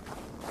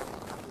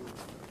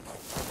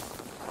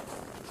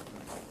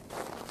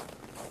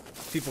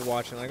 People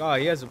watching like, oh,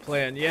 he has a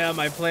plan. Yeah,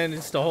 my plan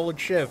is to hold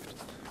shift.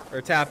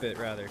 Or tap it,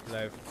 rather, because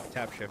I have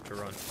tap shift to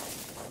run.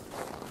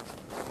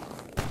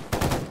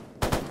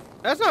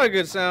 That's not a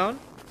good sound.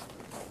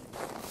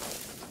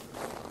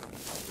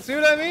 See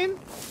what I mean?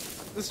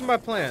 This is my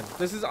plan.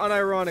 This is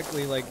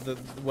unironically like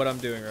what I'm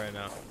doing right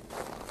now.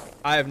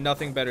 I have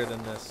nothing better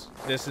than this.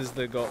 This is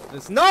the goal.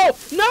 No!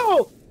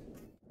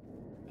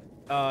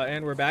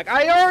 And we're back.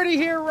 I already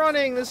hear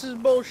running. This is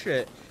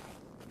bullshit.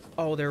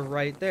 Oh, they're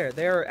right there.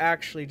 They're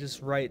actually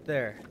just right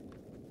there.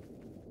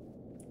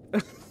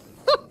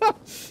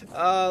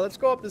 Let's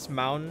go up this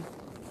mountain.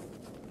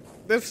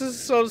 This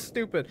is so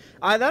stupid.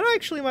 That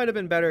actually might have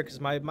been better because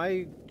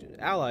my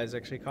allies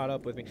actually caught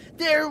up with me.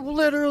 They're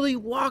literally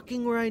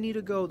walking where I need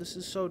to go. This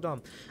is so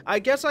dumb. I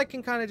guess I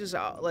can kind of just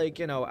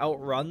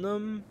outrun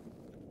them,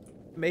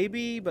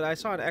 maybe. But I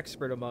saw an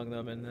expert among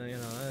them, and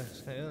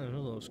that's a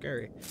little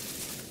scary.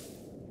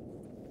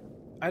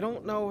 I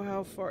don't know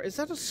how far. Is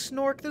that a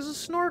snork? There's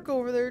a snork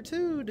over there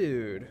too,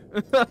 dude.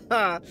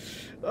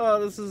 Oh,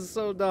 this is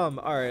so dumb.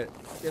 All right,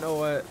 you know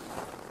what?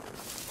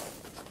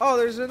 Oh,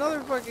 there's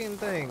another fucking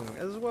thing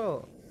as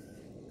well.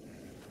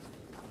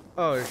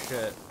 Oh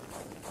shit.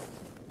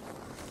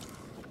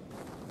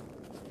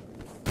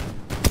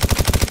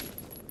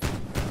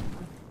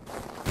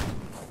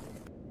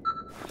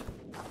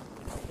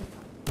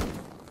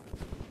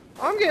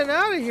 I'm getting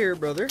out of here,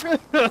 brother.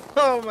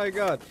 Oh my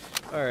god.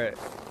 Alright.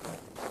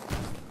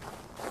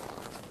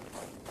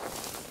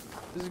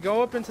 Just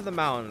go up into the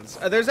mountains.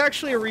 There's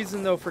actually a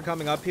reason, though, for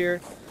coming up here.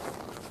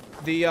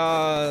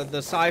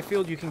 The Psy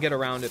field, you can get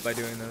around it by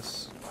doing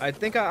this. I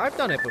think I've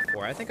done it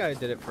before. I think I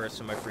did it first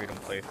in my Freedom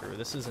playthrough.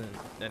 This isn't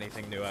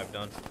anything new I've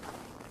done.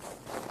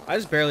 I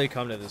just barely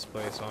come to this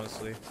place,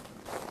 honestly.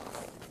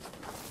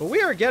 But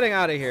we are getting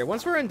out of here.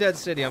 Once we're in Dead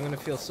City, I'm going to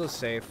feel so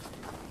safe.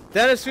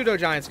 Then a pseudo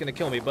giant's gonna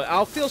kill me, but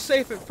I'll feel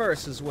safe at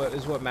first is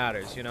what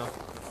matters, you know?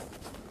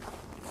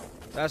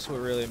 That's what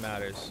really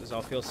matters, is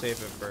I'll feel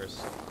safe at first.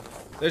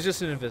 There's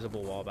just an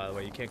invisible wall, by the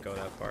way. You can't go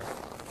that far.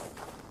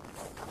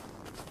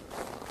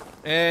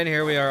 And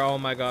here we are. Oh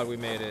my god, we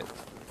made it.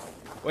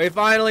 We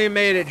finally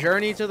made it.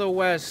 Journey to the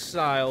West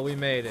style. We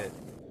made it.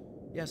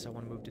 Yes, I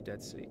want to move to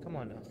Dead City. Come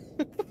on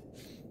now.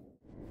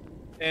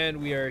 And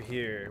we are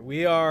here.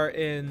 We are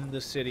in the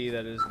city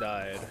that has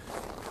died.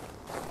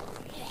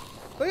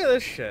 Look at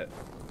this shit.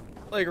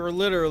 Like, we're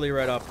literally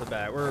right off the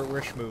bat.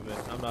 We're schmoving.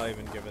 I'm not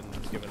even giving them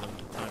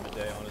the time of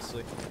day,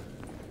 honestly.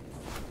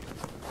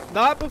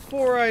 Not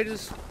before I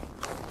just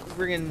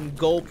friggin'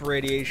 gulp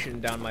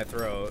radiation down my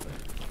throat.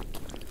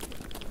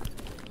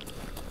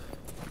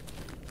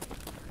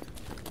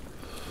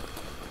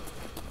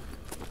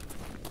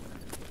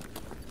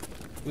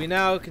 We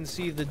now can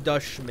see the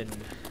Dutchman.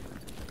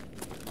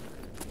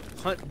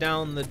 Hunt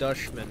down the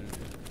Dutchman.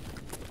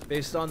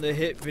 Based on the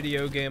hit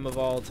video game of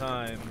all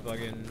time,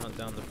 fucking Hunt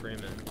Down the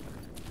Freeman.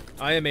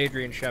 I am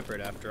Adrian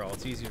Shepard, after all.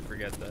 It's easy to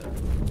forget that.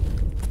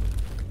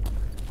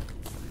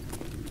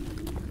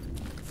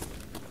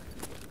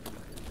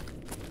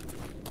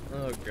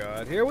 Oh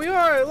god, here we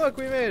are! Look,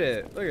 we made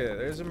it! Look at it,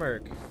 there's a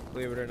merc.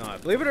 Believe it or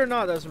not. Believe it or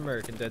not, that's a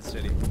merc in Dead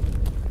City.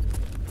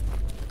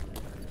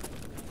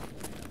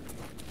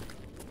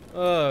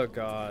 Oh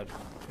god,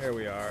 here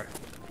we are.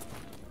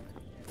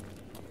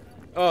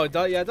 Oh,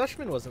 yeah,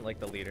 Dutchman wasn't like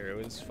the leader.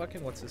 It was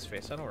fucking what's his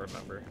face? I don't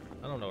remember.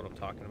 I don't know what I'm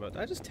talking about.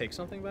 Did I just take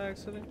something by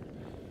accident?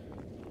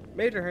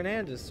 Major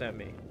Hernandez sent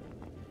me.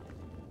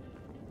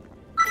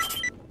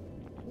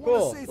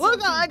 Cool.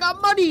 Look, I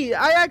got money!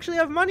 I actually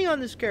have money on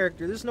this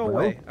character. There's no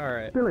way.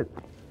 Alright.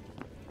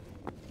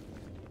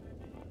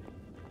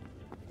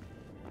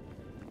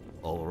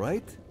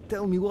 Alright,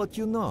 tell me what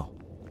you know.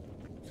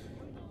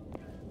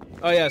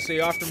 Oh yeah, so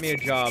you offer me a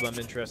job, I'm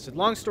interested.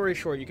 Long story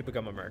short, you could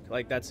become a merc.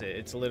 Like, that's it.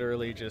 It's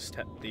literally just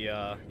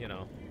the, you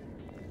know.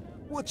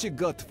 What you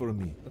got for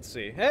me? Let's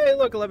see. Hey,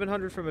 look,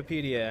 1100 from a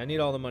PDA. I need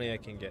all the money I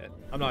can get.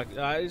 I'm not,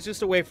 it's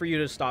just a way for you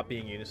to stop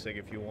being UNISG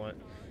if you want.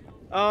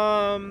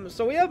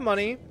 So we have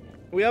money.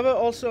 We have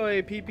also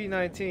a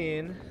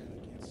PP-19.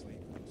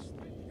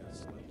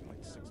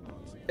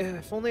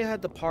 If only I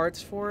had the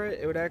parts for it,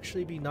 it would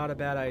actually be not a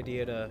bad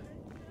idea to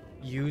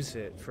use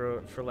it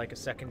for like a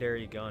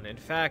secondary gun. In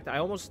fact, I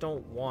almost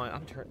don't want.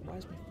 Why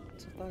is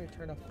my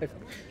turn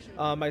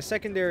off? My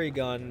secondary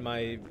gun,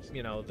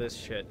 you know, this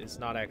shit is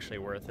not actually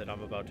worth it.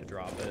 I'm about to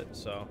drop it.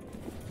 So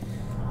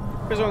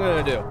here's what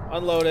I'm gonna do: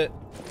 unload it,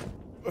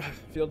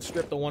 field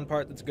strip the one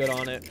part that's good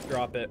on it,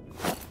 drop it,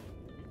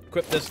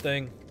 equip this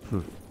thing.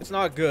 It's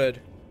not good,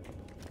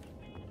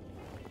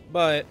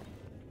 but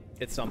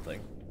it's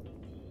something.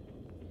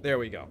 There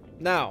we go.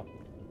 Now,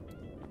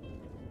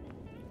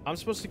 I'm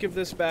supposed to give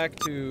this back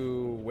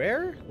to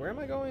where? Where am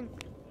I going?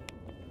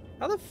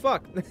 How the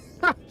fuck?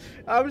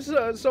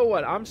 So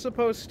what? I'm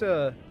supposed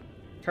to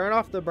turn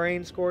off the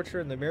brain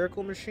scorcher and the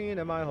miracle machine?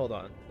 Am I? Hold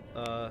on.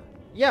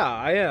 Yeah,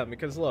 I am,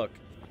 because look.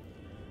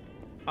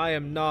 I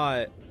am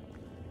not,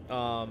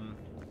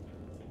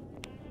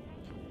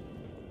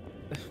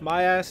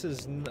 my ass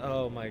is,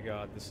 oh my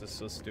god, this is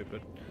so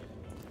stupid.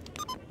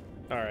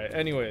 Alright,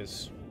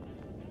 anyways.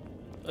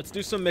 Let's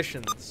do some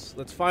missions.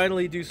 Let's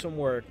finally do some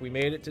work. We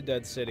made it to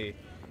Dead City.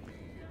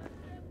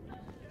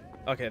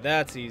 Okay,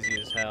 that's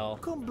easy as hell.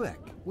 Come back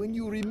when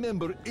you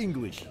remember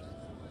English.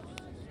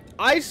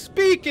 I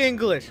speak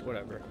English!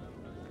 Whatever.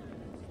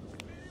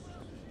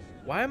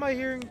 Why am I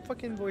hearing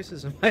fucking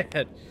voices in my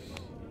head?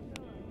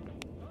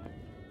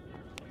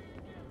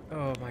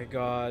 Oh my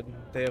god.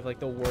 They have like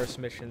the worst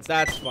missions.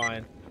 That's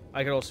fine.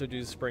 I could also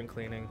do spring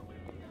cleaning.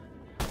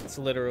 It's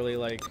literally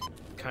like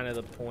kind of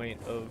the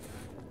point of,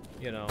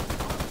 you know.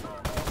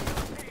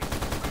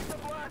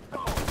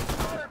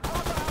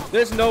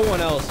 There's no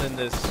one else in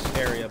this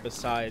area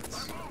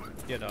besides,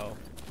 you know,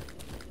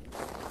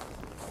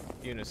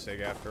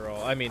 UNISG after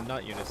all. I mean,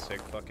 not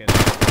UNISG, fucking.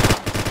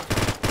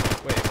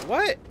 Wait,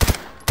 what?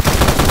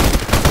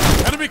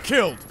 Enemy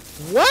killed!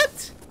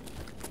 What?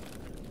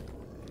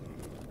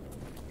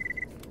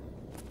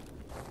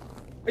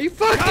 Are you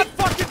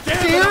fucking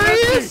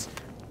serious?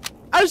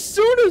 As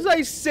soon as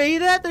I say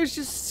that, there's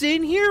just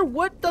sin here?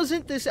 What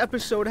doesn't this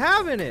episode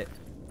have in it?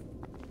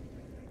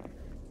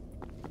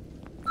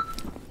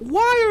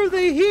 Why are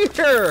they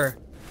here?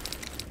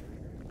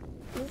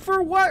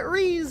 For what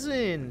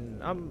reason?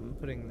 I'm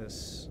putting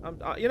this...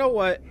 you know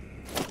what?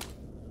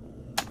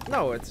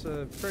 No, it's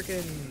a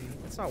freaking...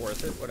 It's not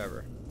worth it.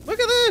 Whatever. Look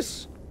at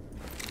this!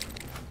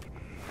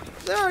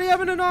 They already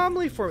have an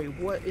anomaly for me.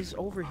 What is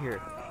over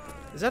here?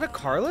 Is that a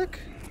Karlik?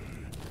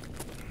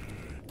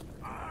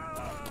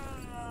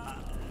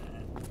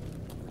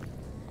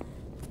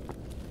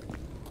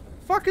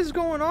 Fuck is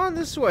going on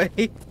this way?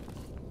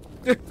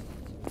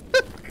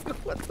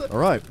 What the? All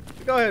right.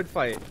 Go ahead,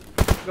 fight.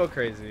 Go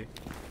crazy.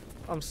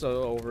 I'm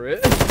so over it.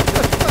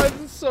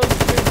 I'm so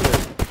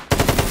stupid.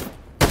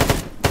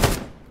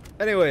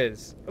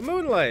 Anyways, a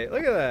moonlight.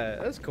 Look at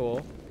that. That's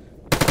cool.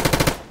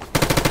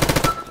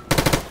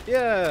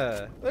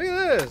 Yeah. Look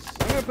at this.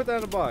 I'm gonna put that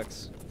in a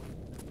box.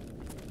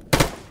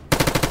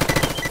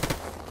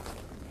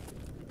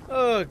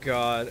 Oh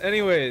god.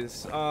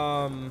 Anyways,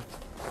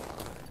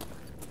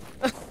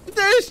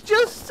 there's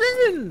just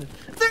sin!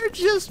 They're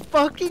just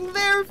fucking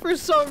there for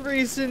some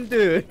reason,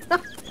 dude.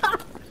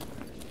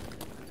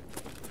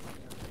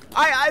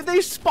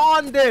 They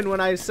spawned in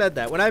when I said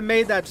that. When I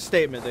made that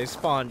statement, they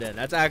spawned in.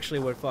 That's actually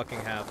what fucking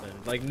happened.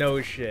 Like,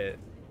 no shit.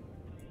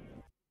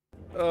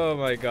 Oh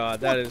my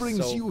god, that is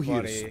so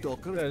funny. Here,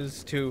 Stalker? That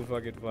is too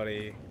fucking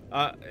funny.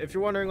 If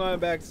you're wondering why I'm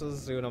back so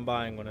soon, I'm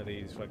buying one of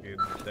these fucking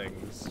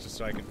things just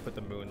so I can put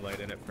the moonlight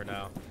in it for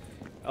now.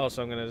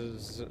 Also, I'm gonna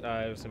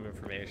have some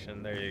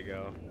information. There you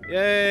go.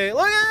 Yay!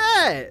 Look at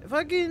that!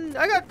 Fucking,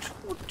 I got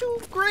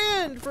 $2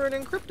 grand for an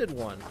encrypted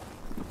one.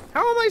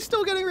 How am I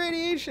still getting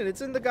radiation?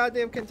 It's in the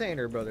goddamn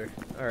container, brother.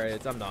 All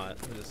right, I'm not.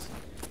 I'm just.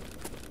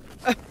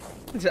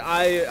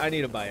 I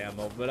need to buy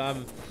ammo, but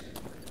I'm.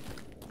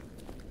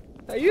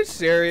 Are you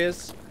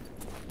serious?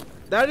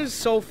 That is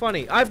so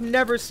funny. I've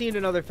never seen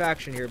another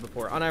faction here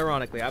before.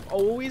 Unironically, I've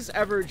always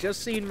ever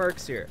just seen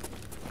mercs here.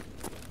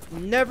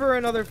 Never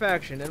another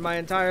faction in my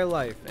entire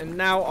life, and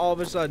now all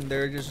of a sudden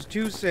there are just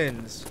 2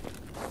 sins.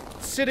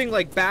 just sitting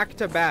like back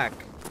to back.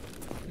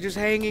 Just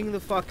hanging the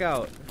fuck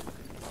out.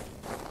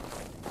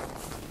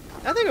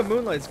 I think a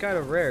moonlight's kind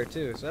of rare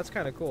too, so that's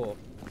kind of cool.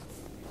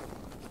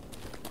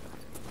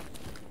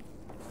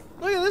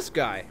 Look at this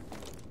guy.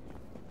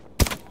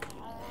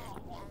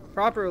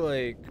 Proper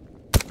like...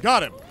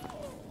 Got him.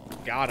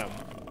 Got him.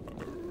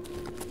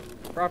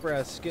 Proper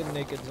ass skin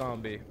naked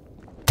zombie.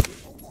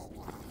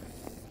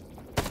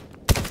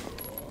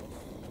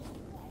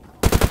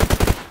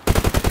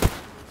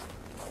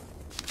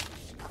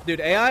 Dude,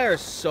 AI are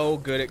so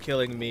good at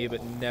killing me,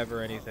 but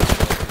never anything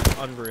else. It's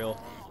unreal.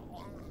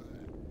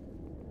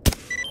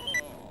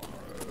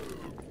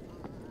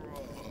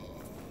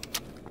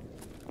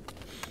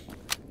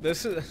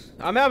 This is...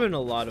 I'm having a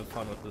lot of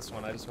fun with this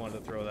one. I just wanted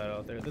to throw that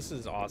out there. This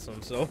is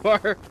awesome so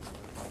far.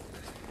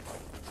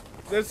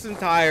 This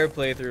entire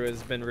playthrough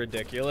has been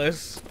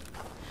ridiculous.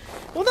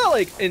 Well, not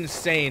like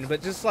insane,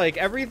 but just like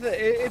everything.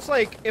 It's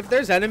like if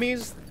there's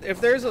enemies,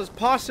 if there's a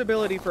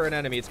possibility for an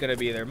enemy, it's gonna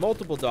be there.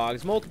 Multiple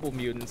dogs, multiple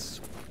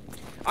mutants.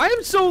 I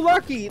am so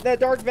lucky that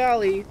Dark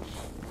Valley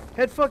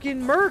had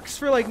fucking mercs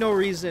for like no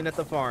reason at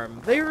the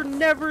farm. They were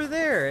never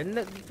there,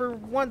 and for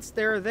once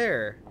they're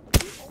there.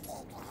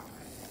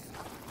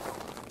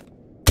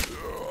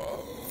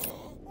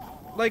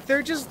 Like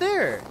they're just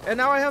there, and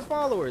now I have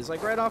followers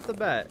like right off the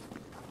bat.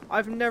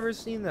 I've never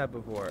seen that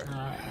before.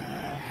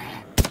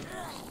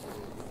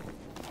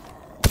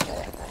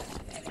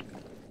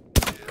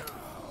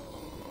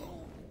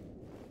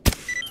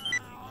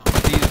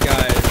 These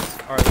guys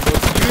are the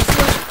most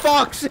useless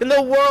fucks in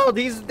the world.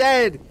 He's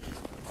dead.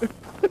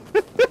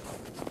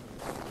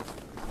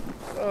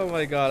 Oh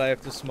my god, I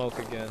have to smoke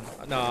again.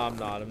 No, I'm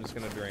not. I'm just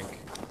gonna drink.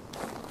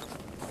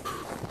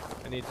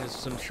 I need just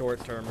some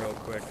short term real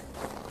quick.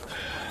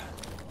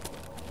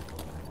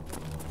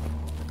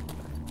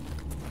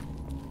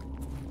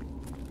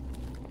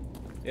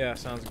 Yeah,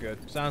 sounds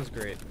good. Sounds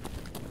great.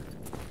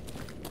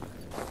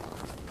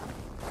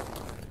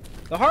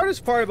 The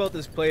hardest part about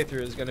this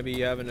playthrough is going to be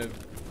having to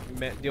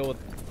deal with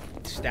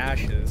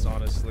stashes,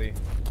 honestly.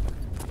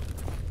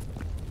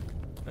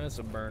 That's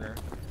a burner.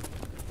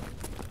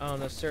 I don't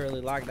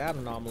necessarily like that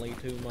anomaly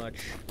too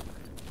much.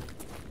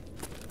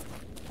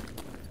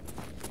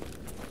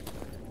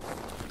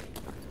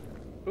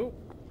 Ooh.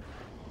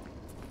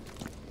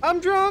 I'm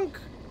drunk!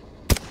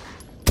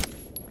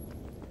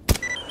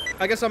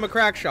 I guess I'm a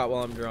crack shot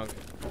while I'm drunk.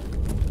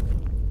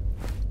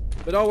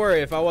 But don't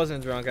worry, if I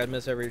wasn't drunk, I'd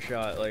miss every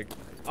shot, like,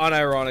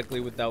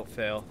 unironically without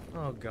fail.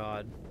 Oh,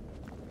 God.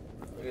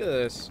 Look at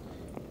this.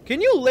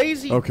 Can you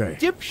lazy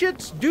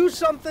dipshits do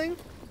something?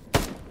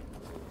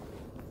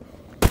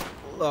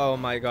 Oh,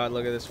 my God,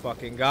 look at this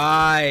fucking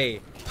guy.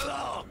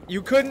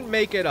 You couldn't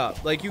make it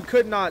up. Like, you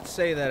could not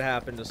say that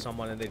happened to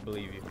someone and they'd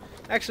believe you.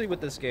 Actually,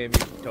 with this game,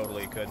 you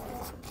totally could.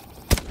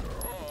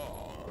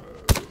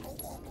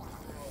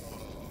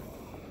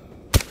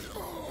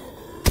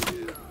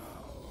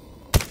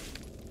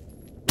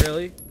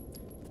 Really?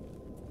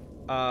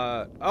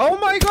 Oh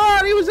my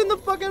god, he was in the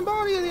fucking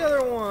body of the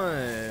other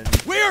one!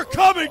 We are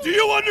coming! Do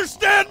you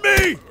understand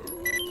me?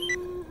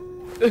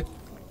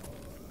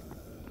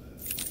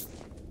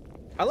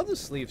 I love the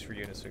sleeves for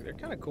UNISG, they're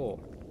kinda cool.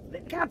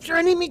 The capture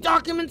enemy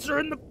documents are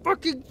in the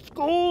fucking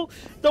school!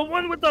 The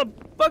one with the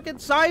fucking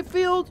side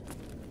field?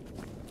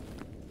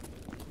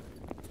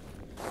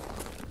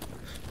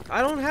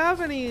 I don't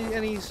have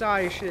any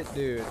psi shit,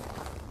 dude.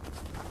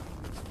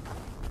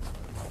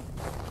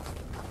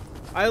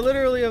 I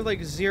literally have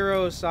like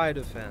 0 side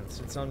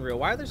defense. It's unreal.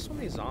 Why are there so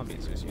many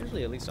zombies? There's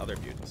usually at least other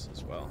mutants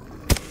as well.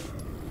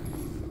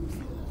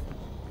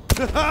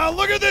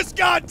 Look at this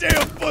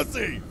goddamn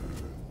pussy!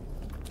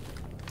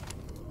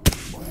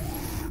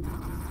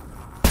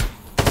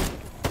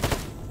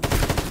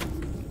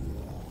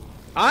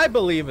 I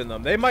believe in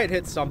them. They might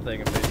hit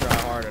something if they try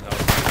hard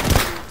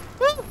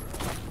enough. Woo!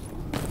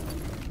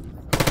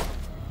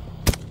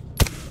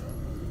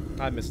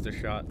 I missed a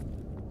shot.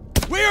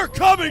 We are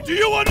coming! Do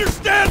you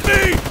understand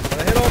me? But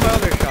I hit all my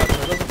other shots,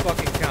 so it doesn't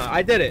fucking count.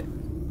 I did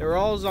it. They were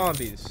all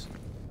zombies.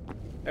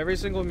 Every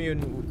single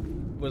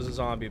mutant was a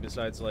zombie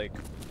besides, like,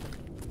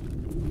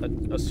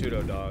 a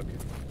pseudo-dog.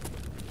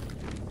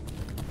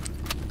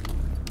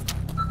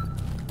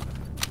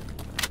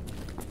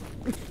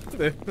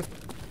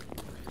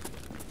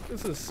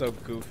 This is so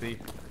goofy.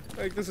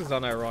 Like, this is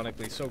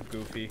unironically so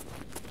goofy.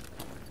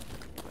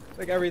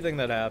 Like, everything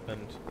that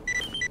happened.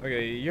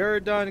 Okay,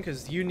 you're done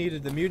because you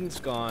needed the mutants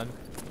gone.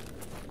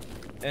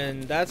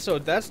 And that's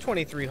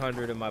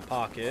 2,300 in my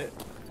pocket.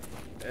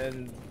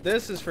 And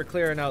this is for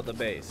clearing out the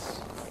base.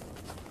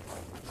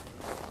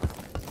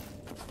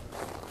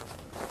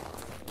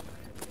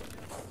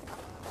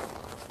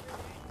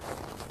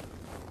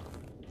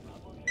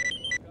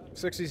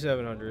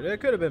 $6,700. It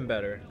could have been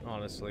better,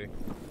 honestly.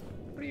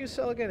 What do you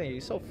sell again?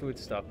 You sell food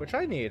stuff, which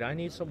I need. I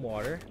need some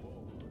water.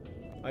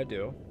 I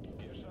do.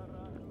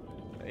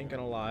 I ain't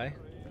gonna lie.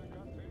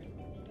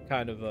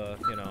 Kind of,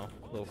 you know,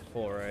 a little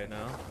full right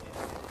now.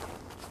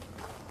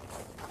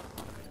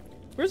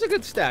 Where's a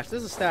good stash?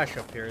 There's a stash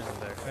up here, isn't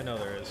there? I know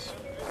there is.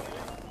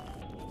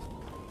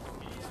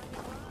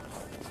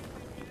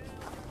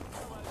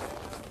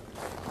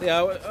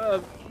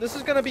 Yeah, this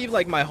is gonna be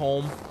like my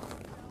home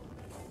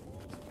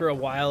for a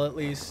while at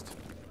least.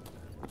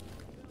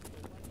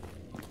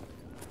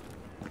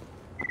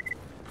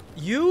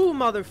 You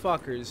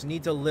motherfuckers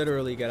need to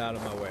literally get out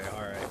of my way.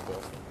 Alright,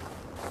 cool.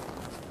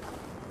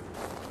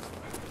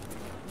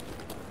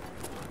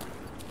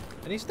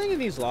 Anything in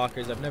these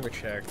lockers? I've never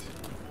checked.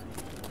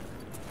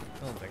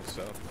 I don't think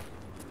so.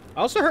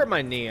 I also hurt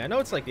my knee. I know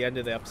it's like the end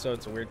of the episode.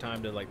 It's a weird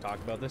time to like talk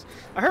about this.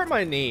 I hurt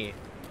my knee.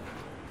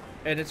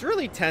 And it's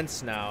really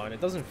tense now, and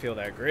it doesn't feel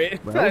that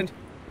great. Well,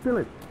 feel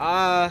it.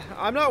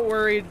 I'm not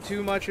worried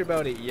too much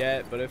about it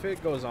yet, but if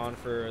it goes on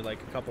for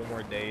like a couple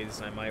more days,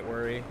 I might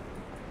worry.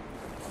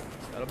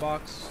 Is that a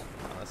box?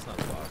 No, that's not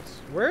a box.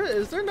 Where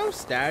is there no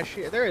stash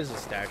here? There is a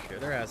stash here.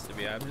 There has to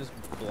be. I'm just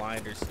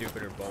blind or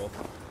stupid or both.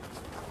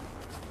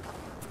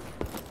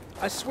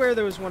 I swear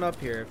there was one up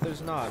here. If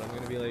there's not, I'm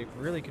gonna be like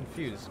really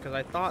confused because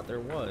I thought there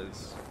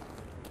was.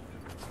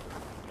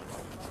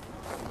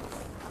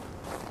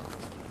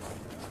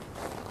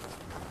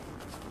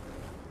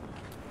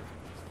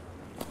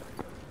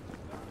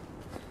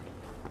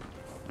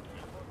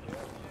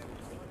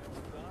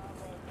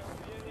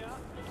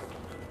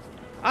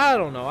 I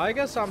don't know. I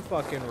guess I'm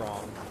fucking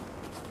wrong.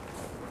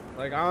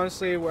 Like,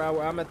 honestly, where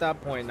I'm at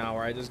that point now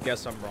where I just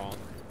guess I'm wrong.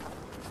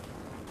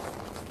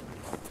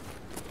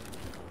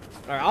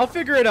 Alright, I'll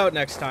figure it out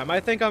next time. I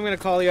think I'm going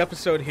to call the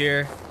episode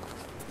here.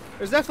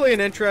 There's definitely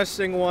an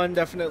interesting one.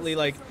 Definitely,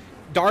 like,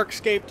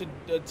 Darkscape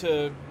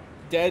to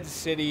Dead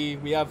City.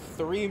 We have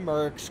 3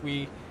 mercs.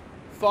 We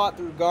fought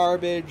through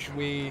garbage.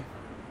 We,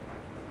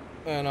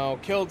 you know,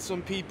 killed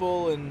some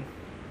people and...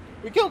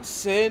 We killed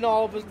Sin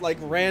all of us, like,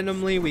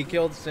 randomly. We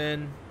killed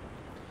Sin.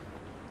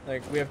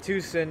 Like, we have 2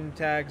 Sin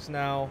tags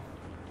now.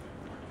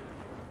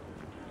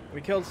 We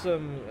killed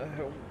some...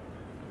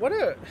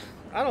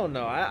 I don't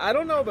know. I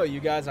don't know about you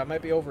guys. I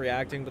might be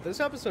overreacting, but this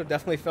episode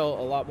definitely felt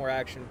a lot more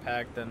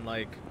action-packed than,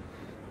 like...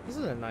 This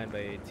is a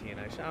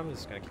 9x18. I'm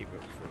just gonna keep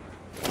it for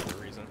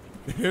whatever reason.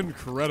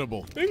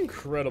 Incredible.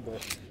 Incredible.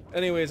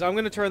 Anyways, I'm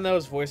gonna turn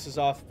those voices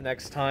off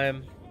next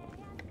time.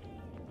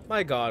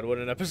 My God, what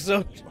an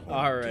episode!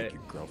 All right,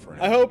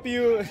 I hope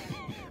you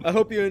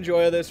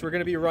enjoy this. We're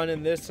gonna be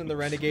running this and the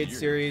Renegade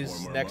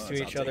series next to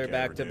each other,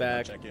 back to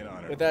back.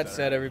 With that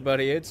said,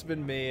 everybody, it's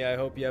been me. I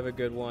hope you have a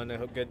good one.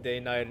 A good day,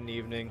 night, and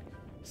evening.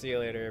 See you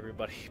later,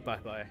 everybody. Bye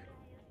bye.